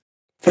 Wait,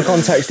 for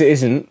context, it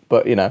isn't,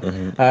 but you know.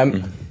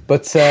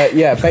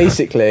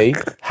 Basically,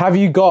 have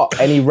you got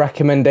any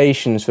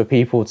recommendations for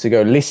people to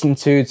go listen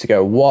to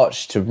go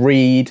watch, to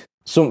read?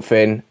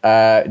 Something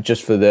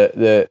just for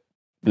the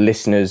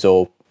listeners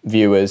or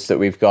viewers that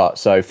we've got.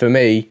 So for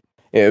me,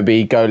 it would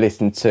be go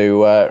listen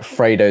to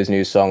Fredo's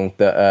new song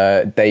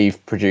that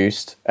Dave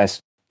produced.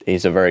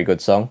 It's a very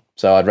good song,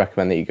 so I'd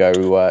recommend that you go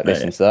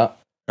listen to that.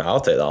 I'll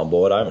take that on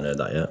board. I haven't heard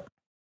that yet.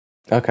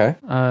 Okay,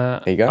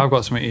 there you go. I've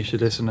got something you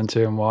should listen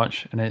to and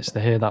watch, and it's the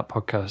Hear That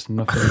podcast.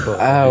 Nothing but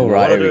oh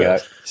right, here we go.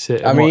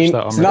 Sit and watch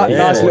that on it's a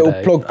nice little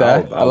plug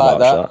there. I like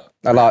that.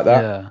 I like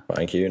that. Yeah.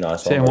 Thank you.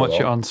 Nice. Sit and watch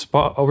it on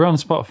Spot. Oh, we're on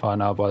Spotify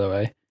now, by the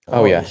way.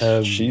 Oh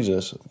yeah.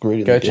 Jesus.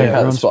 Go check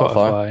out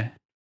Spotify.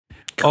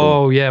 Cool.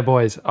 Oh yeah,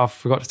 boys. I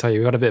forgot to tell you,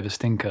 we got a bit of a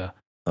stinker.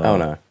 Oh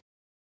no.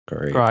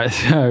 Great. Right.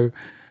 So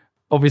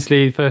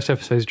obviously, the first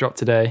episode's dropped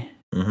today.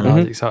 And I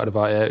was excited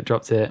about it.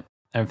 Dropped it.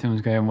 Everything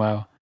was going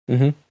well.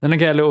 Then I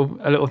get a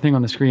little thing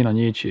on the screen on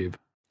YouTube.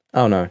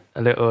 Oh no.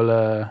 A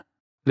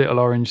little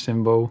orange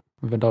symbol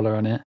with $1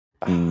 on it.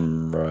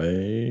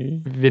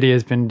 Right.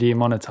 Video's been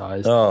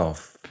demonetized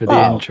for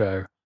the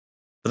intro.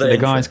 So the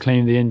guys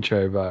claimed the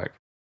intro back.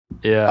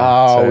 Yeah.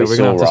 Oh, so we're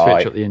gonna have to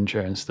switch up the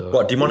intro and stuff.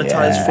 What,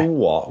 demonetized for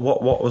what?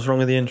 What was wrong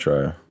with the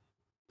intro?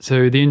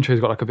 So the intro's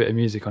got like a bit of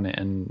music on it,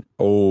 and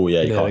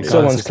you can't.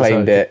 Someone's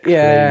claimed it.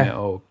 Yeah.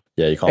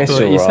 You can't.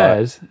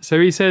 It's So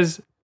he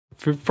says,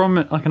 from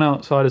like an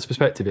outsider's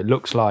perspective, it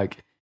looks like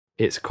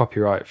it's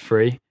copyright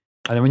free,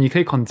 and then when you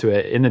click onto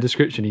it, in the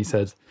description he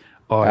says,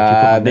 "Oh, if you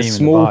put my name the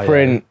small in the bio,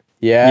 print."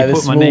 Yeah, you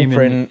put my name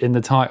in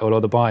the title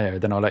or the bio,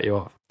 then I'll let you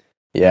off.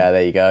 Yeah,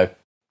 there you go.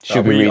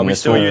 Should be reading the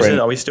small print.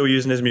 Are we still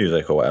using his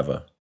music or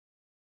whatever?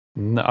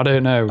 No, I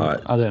don't know.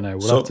 Right. I don't know.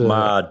 Suck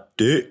my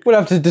dick. We'll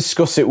have to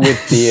discuss it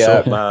with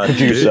the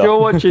producer. If you're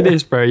watching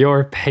this, bro,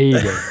 you're a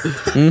pagan.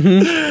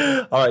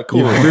 All right, cool.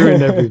 You've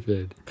ruined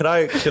everything. Can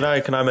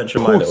I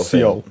mention my little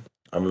thing?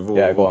 And we've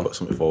all put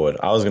something forward.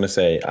 I was going to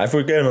say, if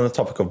we're going on the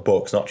topic of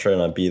books, not trying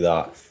to be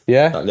that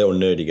little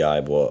nerdy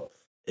guy, but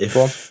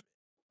if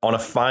on a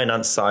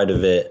finance side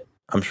of it,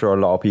 I'm sure a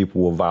lot of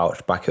people will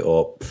vouch, back it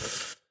up.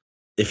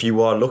 If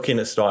you are looking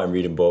at starting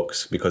reading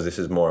books, because this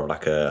is more of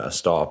like a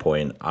starter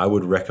point, I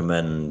would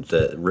recommend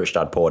the Rich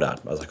Dad Poor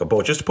Dad as like a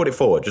book. Just to put it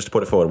forward.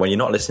 When you're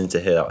not listening to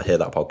hear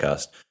that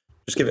podcast,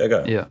 just give it a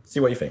go. Yeah. See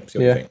what you think.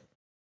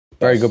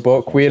 Very good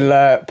book.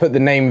 We'll put the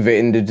name of it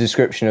in the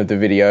description of the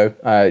video,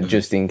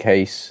 just in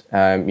case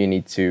you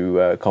need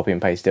to copy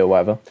and paste it or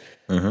whatever.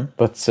 Mm-hmm.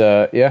 But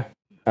yeah.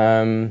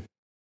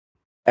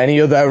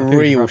 Any other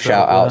real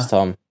shout outs,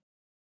 Tom?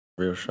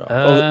 Real shout.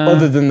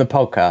 Other than the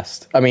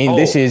podcast. I mean,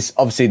 this is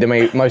obviously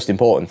the most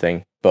important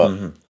thing.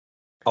 But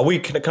are we?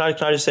 Can I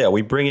just say? Are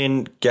we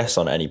bringing guests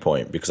on at any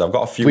point? Because I've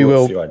got a few. We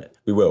will.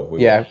 We will. We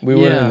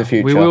will in the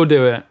future. We will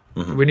do it.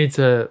 Mm-hmm. We need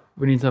to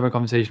have a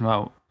conversation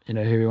about who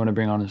we want to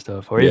bring on and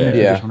stuff, or even if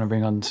we just want to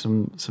bring on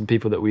some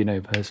people that we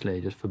know personally,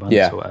 just for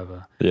banter or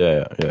whatever.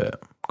 Yeah.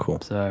 Cool.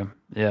 So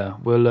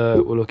we'll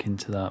look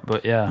into that.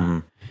 But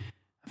I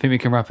think we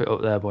can wrap it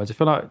up there, boys. I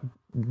feel like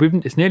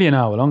it's nearly an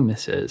hour long.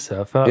 This is,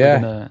 so I feel like we're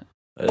gonna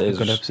a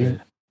good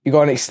episode. You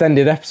got an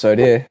extended episode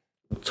here.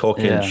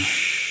 Talking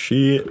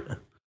shit.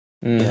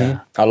 Mm-hmm. Yeah.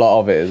 A lot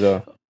of it as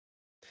well.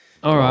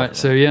 All right,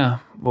 so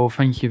well,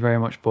 thank you very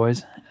much,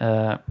 boys.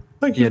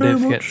 Thank you very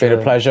much. It's been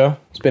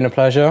a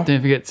pleasure.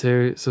 Don't forget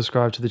to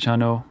subscribe to the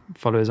channel.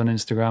 Follow us on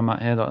Instagram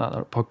at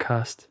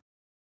here.that.podcast.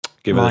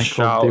 Give us a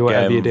shout,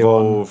 get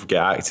involved,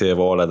 get active,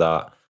 all of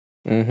that.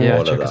 Mm-hmm.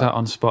 Yeah, check us out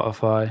on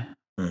Spotify.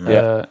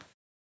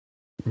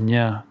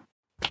 Mm-hmm.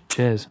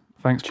 Cheers.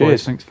 Thanks,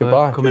 boys. Thanks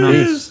for coming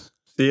on.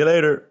 See you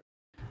later.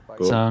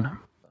 Sound.